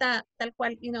Santa, tal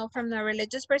cual, you know, from the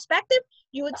religious perspective,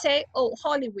 you would say, oh,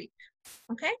 Holy Week.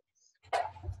 Okay?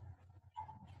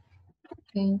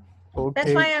 Okay.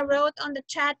 That's why I wrote on the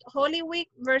chat Holy Week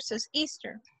versus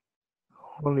Easter.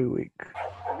 Holy Week.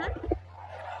 Mhm.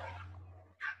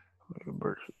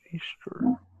 Versus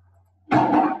Easter.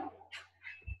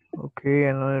 Okay,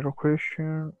 another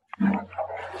question.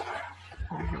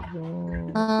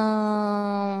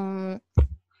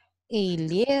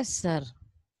 Eliezer.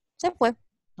 Se fue.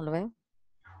 No lo veo.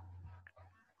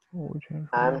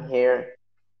 I'm here.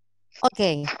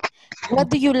 Okay. What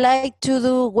do you like to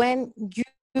do when you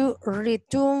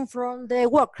return from the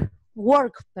work?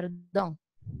 Perdón.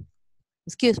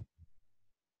 Excuse.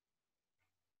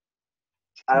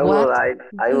 I would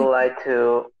like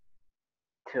to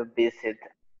visit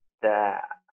the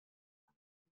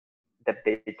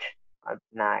beach at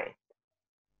night.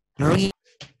 No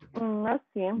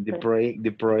siempre.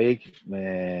 The project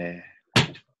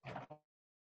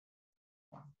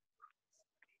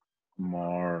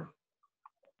more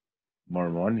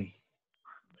money.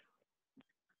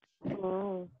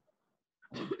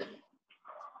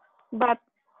 But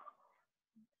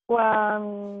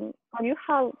when you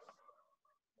have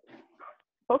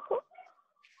poco,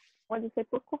 what do you say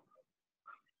poco?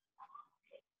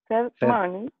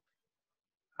 Money.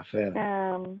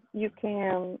 You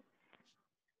can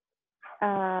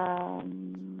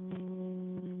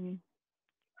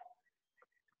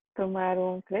tomar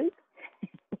un crédito.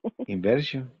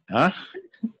 Inversion. Huh?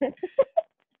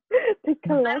 Take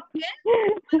a loan.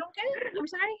 I'm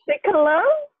sorry. Take a loan.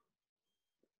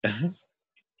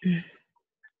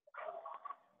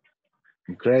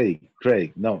 Credit.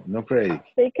 No credit.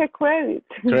 Take a credit.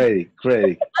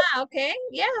 Credit. Okay.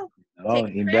 Yeah. Oh,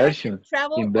 inversion.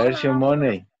 Inversion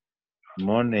money.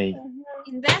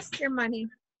 Invest your money.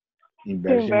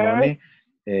 Inversion money.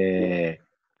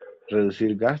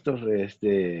 Reducir gastos.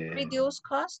 Reduce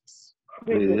costs.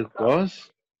 Reduce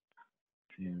costs.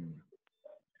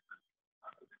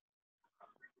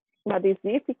 But it's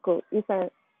difficult. It's a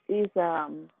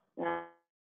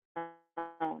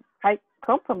high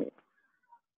compromise.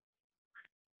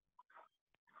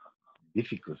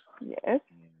 Difficult. Yes.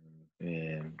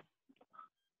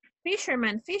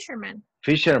 Fisherman.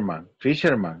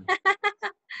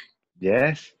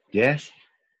 Yes.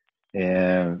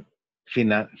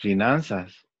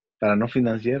 Finanzas para no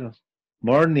financieros.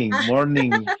 Morning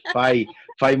 5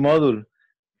 module.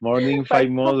 Morning 5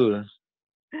 module.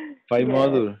 5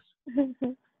 module.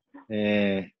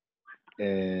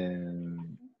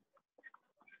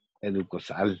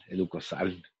 Educosal.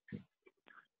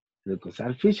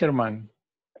 Fisherman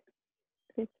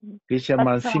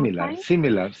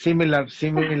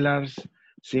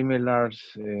similar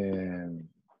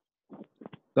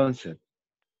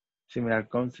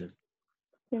concept.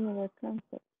 Similar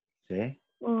concept. Sí.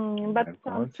 But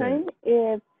sometimes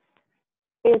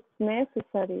it's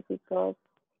necessary because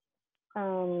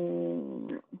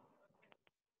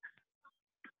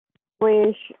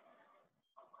which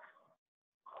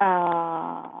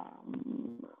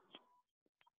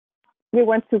we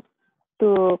want to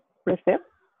preserve.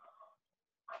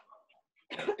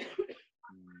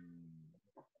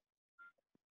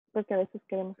 Porque a veces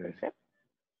queremos preserve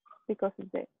because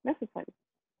it's necessary.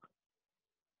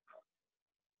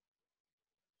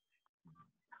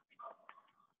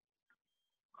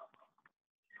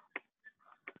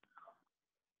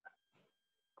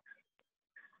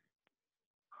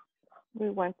 We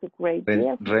want to grade Re-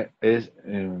 yes. re- es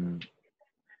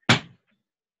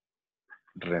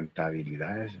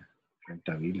rentabilidad.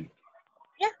 Rentability.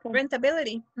 Yeah,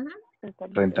 rentability.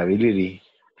 Rentability.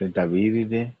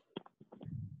 Rentability.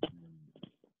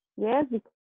 Yes.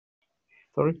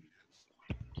 Sorry.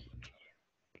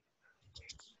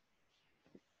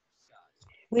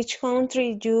 Which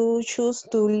country you choose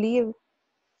to live?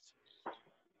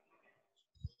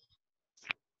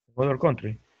 Other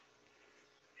country.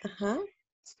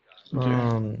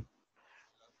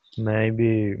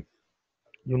 Maybe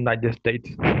United States.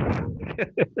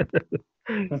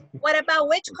 What about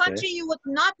which country you would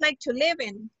not like to live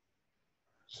in?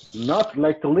 Not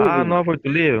like to live in. Not for to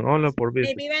live, only for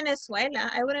visit. Maybe Venezuela.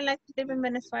 I wouldn't like to live in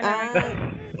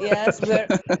Venezuela. Yes,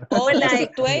 but all But the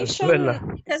like, situation,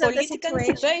 because of the political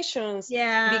situation. situations.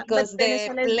 Yeah, Because but the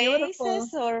Venezuela is beautiful.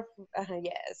 places or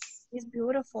yes. It's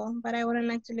beautiful, but I wouldn't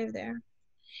like to live there.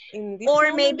 In this Or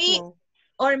moment, maybe, no.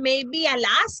 or maybe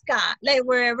Alaska, like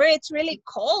wherever it's really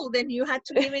cold and you had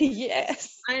to live in.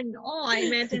 Yes. I know. I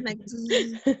imagine like.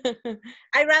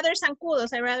 I rather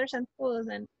zancudos.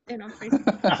 Than freezing.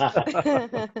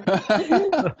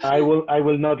 I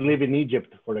will not live in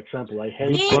Egypt, for example. I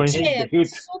hate the Egypt, heat.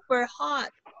 super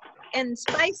hot and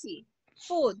spicy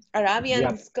food.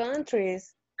 Arabian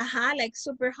countries. Like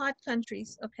super hot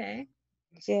countries. Okay.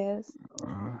 Yes.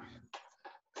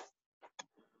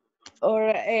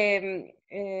 Or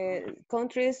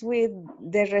countries with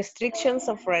the restrictions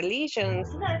of religions.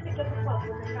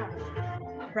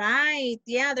 Right.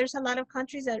 Yeah, there's a lot of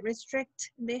countries that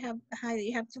restrict. They have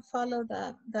you have to follow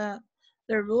the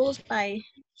rules by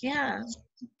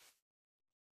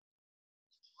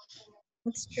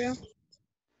It's true.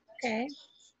 Okay.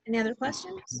 Any other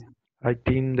questions? I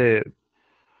think the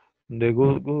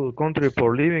good country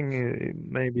for living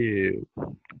maybe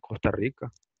Costa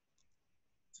Rica.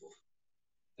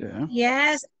 Yeah.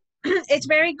 Yes, it's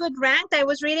very good ranked. I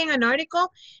was reading an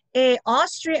article.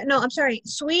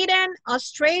 Sweden,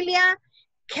 Australia,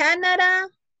 Canada,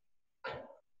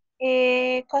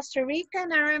 Costa Rica,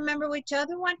 and I don't remember which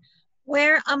other one,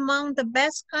 were among the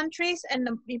best countries, and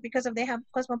because they have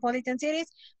cosmopolitan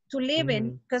cities to live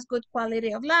in, because good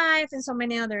quality of life and so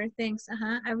many other things.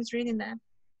 I was reading that.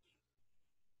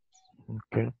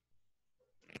 Okay.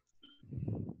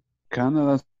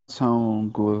 Canada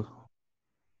sound good.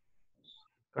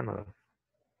 Canada.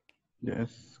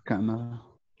 Yes, Canada.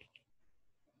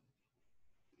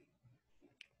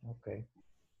 Okay.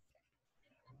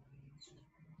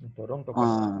 Toronto.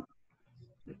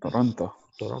 Toronto.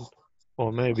 Toronto.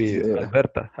 Or maybe Yeah.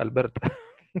 Alberta.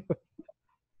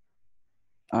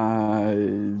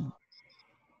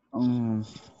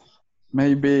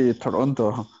 Maybe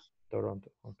Toronto. Toronto.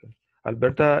 Okay.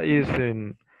 Alberta is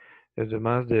the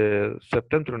más de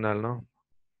septentrional, ¿no?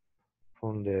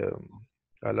 From the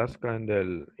Alaska in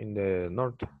the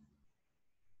north.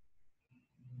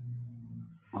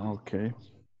 Okay.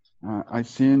 I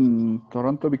seen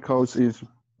Toronto because it's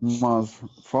most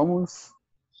famous.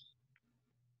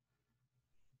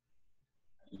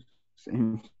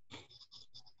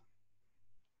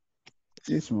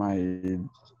 It's my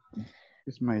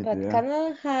But idea.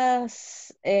 Canada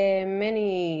has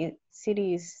many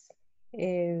cities,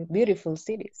 beautiful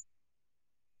cities.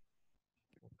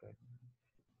 Okay.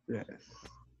 Yes.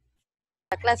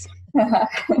 La clase.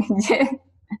 Yeah.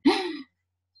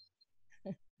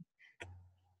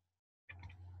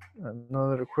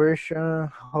 Another question,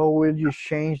 how will you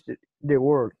change the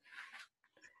world?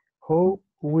 How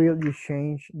will you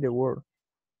change the world?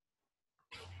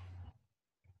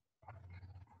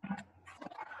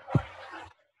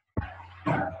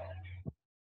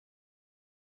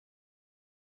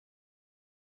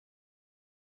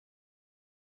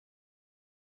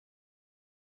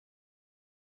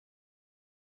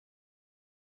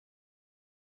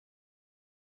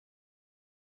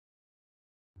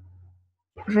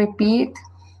 Repeat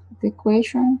the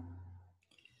question.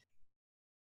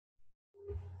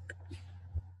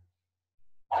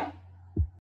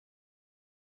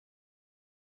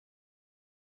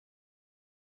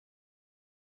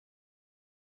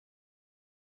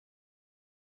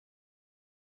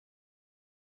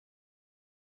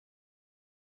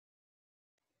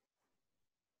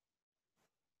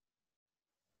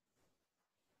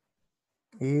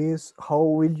 Is how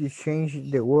will you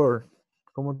change the world?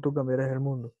 ¿Cómo tú cambiarás el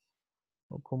mundo?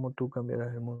 ¿O cómo tú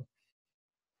cambiarás el mundo?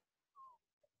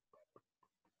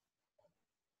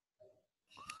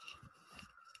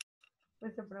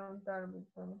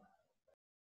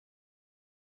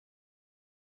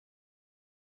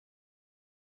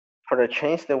 For the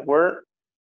change the world,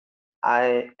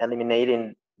 I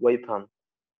eliminating weapon.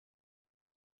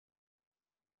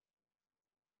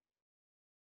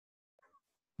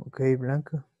 Okay,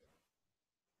 Blanca.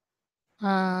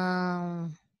 Oh,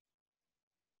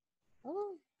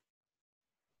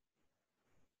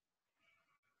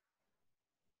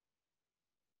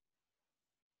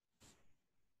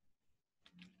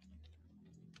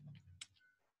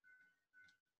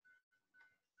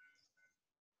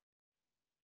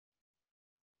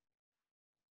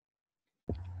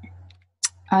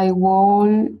 I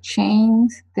will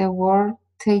change the word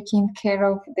taking care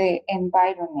of the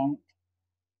environment.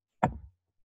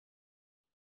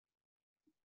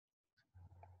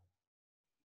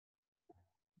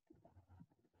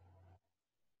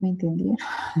 ¿Me entendieron?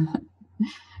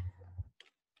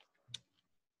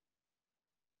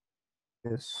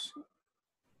 Yes.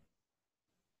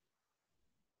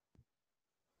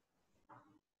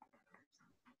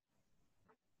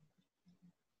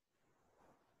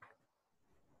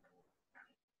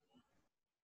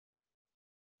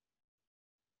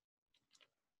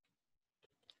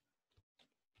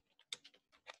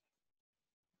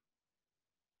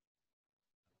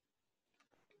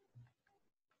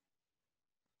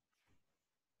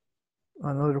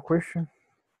 Another question.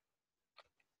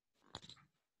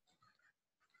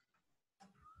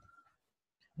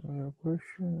 Another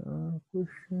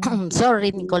question.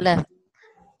 sorry, Nicolás.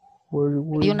 Where Di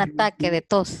will un you ataque de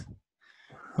tos.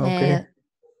 Okay.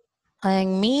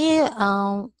 And me,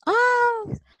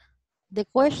 the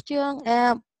question,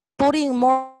 putting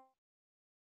more.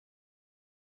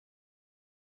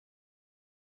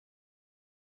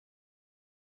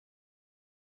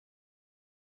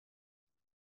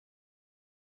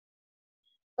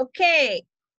 Okay.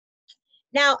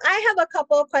 Now, I have a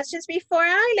couple of questions before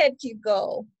I let you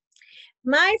go.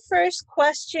 My first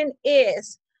question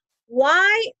is,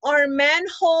 why are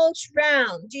manholes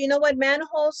round? Do you know what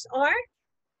manholes are?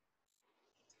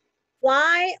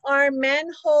 Why are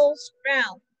manholes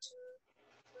round?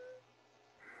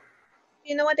 Do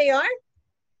you know what they are?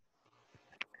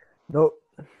 No.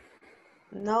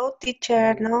 No,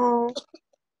 teacher, no.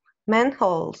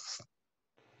 Manholes.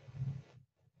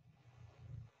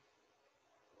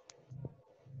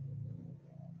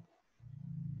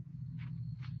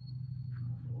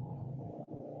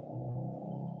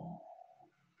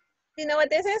 Do you know what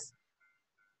this is?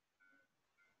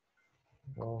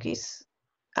 Cookies.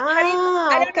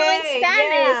 I don't know in Okay,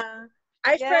 Spanish. yeah.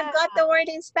 I Yeah. forgot the word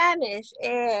in Spanish.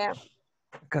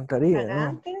 Cantaría,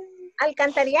 no?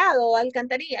 Alcantarillado,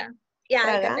 alcantarilla. Yeah,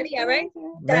 alcantarilla, right?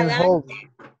 Manhole.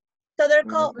 So they're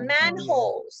called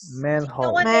manholes. You know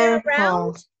Manhole. what they're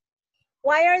round?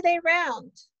 Why are they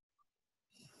round?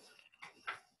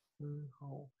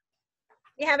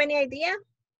 You have any idea?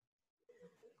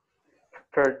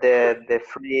 For the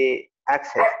free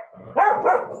access.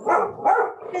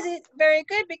 Because it's very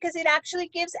good because it actually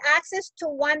gives access to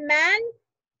one man,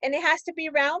 and it has to be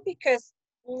round because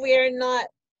we're not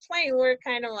plain, we're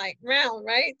kind of like round,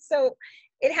 right? So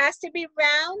it has to be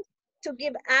round to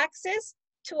give access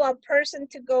to a person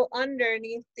to go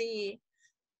underneath the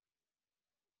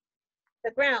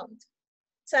ground.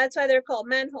 So that's why they're called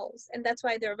manholes, and that's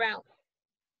why they're round.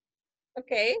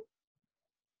 Okay.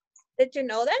 Did you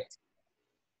know that?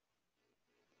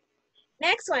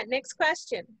 Next one, next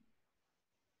question.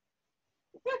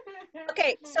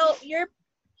 Okay, so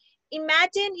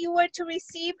imagine you were to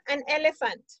receive an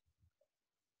elephant.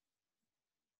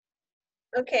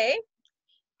 Okay,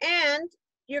 and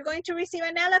you're going to receive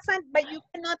an elephant, but you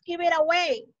cannot give it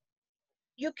away.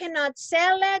 You cannot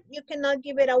sell it, you cannot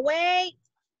give it away.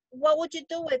 What would you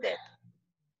do with it?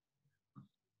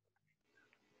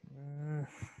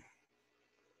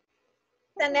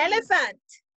 It's an elephant.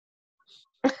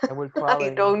 I will try. I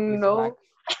don't know.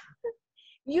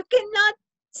 You cannot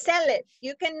sell it.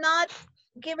 You cannot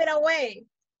give it away.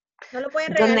 No lo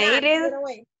pueden regalar. Donate Give it it.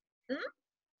 away.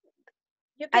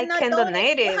 You I cannot can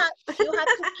donate it. You have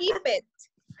to keep it.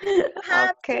 You have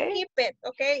to Okay. keep it.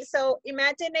 Okay. So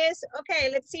imagine this. Okay.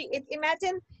 Let's see.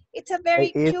 Imagine it's a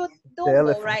very It's cute the Dumbo,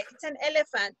 elephant. right? It's an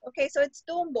elephant. Okay. So it's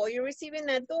Dumbo. You're receiving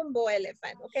a Dumbo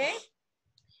elephant. Okay.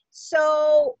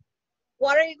 So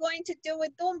what are you going to do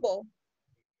with Dumbo?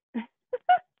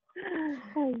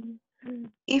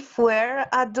 If we're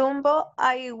a Dumbo,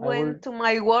 I went to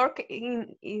my work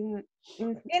in it,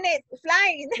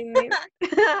 flying. in it.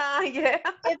 Yeah.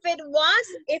 If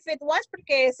it was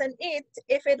porque es an it,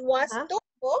 if it was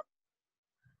Dumbo,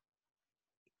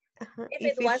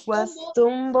 If it was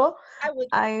Dumbo,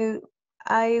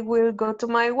 I will go to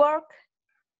my work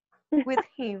with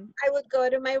him. I would go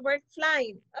to my work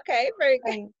flying. Okay, very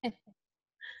good.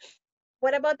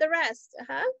 What about the rest?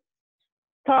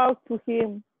 Talk to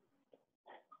him.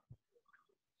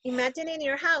 Imagine in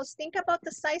your house. Think about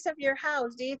the size of your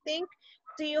house.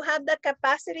 Do Do you have the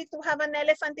capacity to have an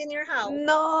elephant in your house?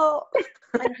 No.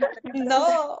 I don't have the capacity.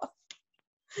 No.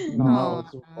 No,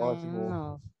 it's impossible.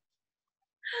 No.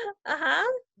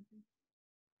 Uh-huh.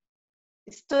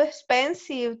 It's too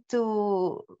expensive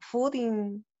to food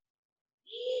in.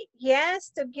 Yes,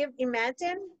 to give,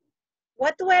 imagine.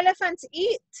 What do elephants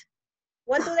eat?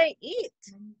 What do they eat?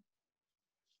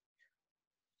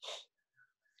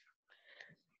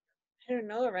 I don't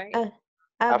know, right?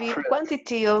 A big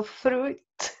quantity of fruit.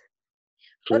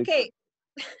 Okay.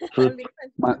 Fruit.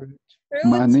 Fruit,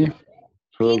 Money.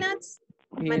 Fruit. peanuts,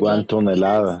 1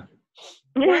 tonelada.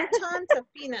 1 ton of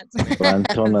peanuts. 1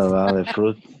 tonelada de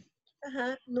fruit.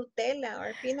 Nutella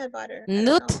or peanut butter.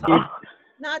 Nut.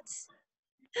 Nuts.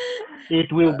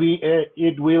 It will be.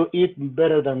 It will eat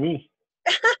better than me.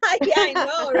 Yeah, I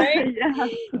know, right? Yeah.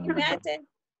 Imagine.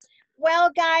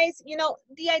 Well, guys, you know,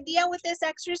 the idea with this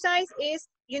exercise is,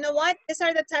 you know what? These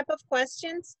are the type of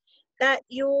questions that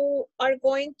you are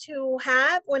going to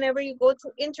have whenever you go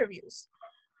to interviews.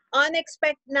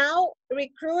 Now,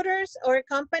 recruiters or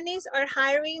companies are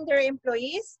hiring their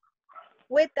employees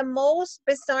with the most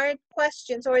bizarre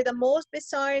questions or the most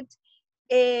bizarre,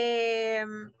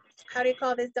 how do you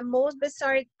call this? The most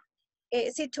bizarre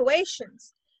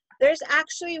situations. There's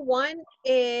actually one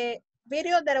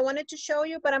video that I wanted to show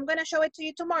you, but I'm going to show it to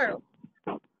you tomorrow.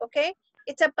 Okay?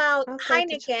 It's about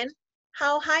Heineken,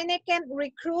 how Heineken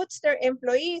recruits their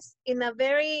employees in a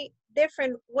very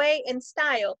different way and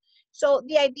style. So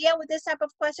the idea with this type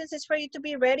of questions is for you to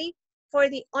be ready for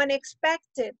the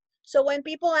unexpected. So when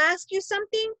people ask you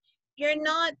something, you're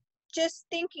not just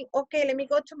thinking, okay, let me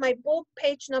go to my book,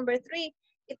 page number 3.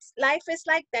 Life is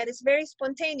like that. It's very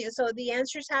spontaneous. So the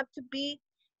answers have to be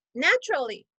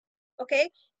naturally, okay?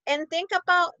 And think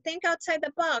outside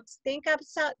the box. Think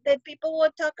outside that people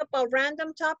will talk about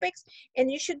random topics,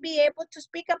 and you should be able to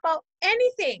speak about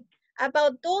anything,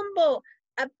 about Dumbo,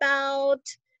 about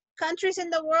countries in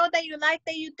the world that you like,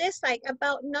 that you dislike,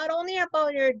 about not only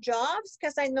about your jobs,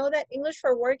 because I know that English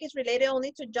for work is related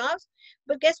only to jobs,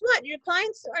 but guess what? Your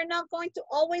clients are not going to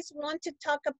always want to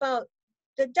talk about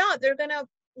the job. They're gonna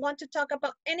want to talk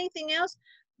about anything else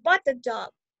but the job.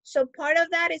 So part of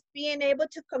that is being able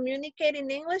to communicate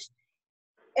in English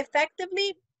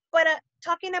effectively, but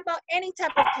talking about any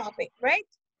type of topic, right?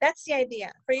 That's the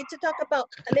idea, for you to talk about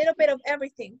a little bit of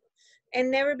everything and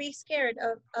never be scared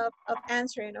of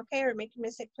answering, okay? Or making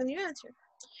mistakes when you answer.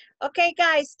 Okay,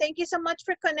 guys, thank you so much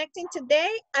for connecting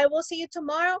today. I will see you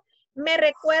tomorrow. Me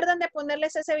recuerdan de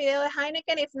ponerles ese video de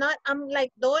Heineken. If not, I'm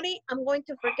like Dory, I'm going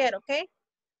to forget, okay?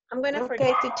 I'm going to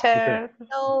forget. Okay, teacher.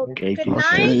 So, Okay, good teacher.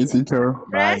 night. Teacher.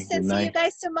 Bye. Rest Good and see you night.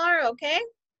 guys tomorrow, okay?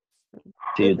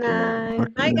 See you Good tomorrow.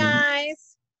 night. Bye,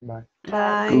 guys. Bye.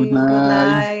 Bye. Good Good night.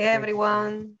 night,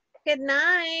 everyone. Good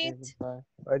night. Bye.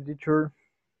 Bye, teacher.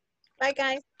 Bye,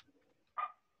 guys.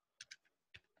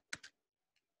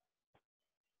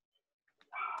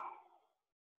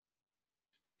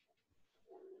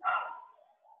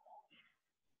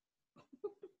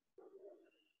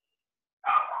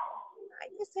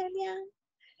 Bye, Celia.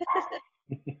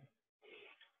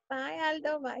 Bye,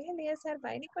 Aldo. Bye, Eliezer.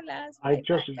 Bye, Nicolás. Bye,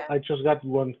 Blanca. I just got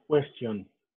one question.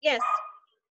 Yes.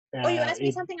 Oh, you asked me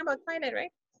It, something about Twilight,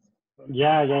 right?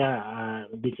 yeah.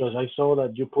 Because I saw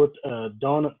that you put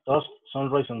dawn, dusk,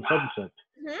 sunrise, and sunset.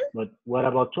 But what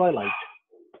about twilight?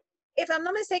 If I'm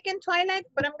not mistaken, Twilight,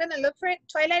 but I'm going to look for it.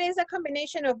 Twilight is a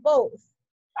combination of both.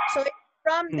 So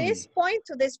from this point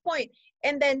to this point.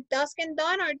 And then dusk and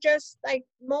dawn are just like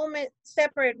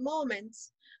separate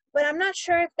moments. But I'm not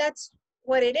sure if that's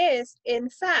what it is, in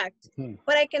fact.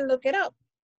 But I can look it up.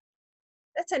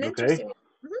 That's an interesting one.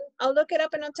 I'll look it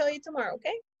up and I'll tell you tomorrow,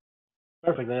 okay?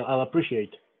 Perfect. I'll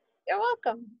appreciate. You're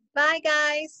welcome. Bye,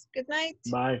 guys. Good night.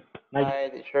 Bye.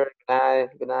 Bye, teacher. Good night.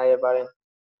 Good night, everybody.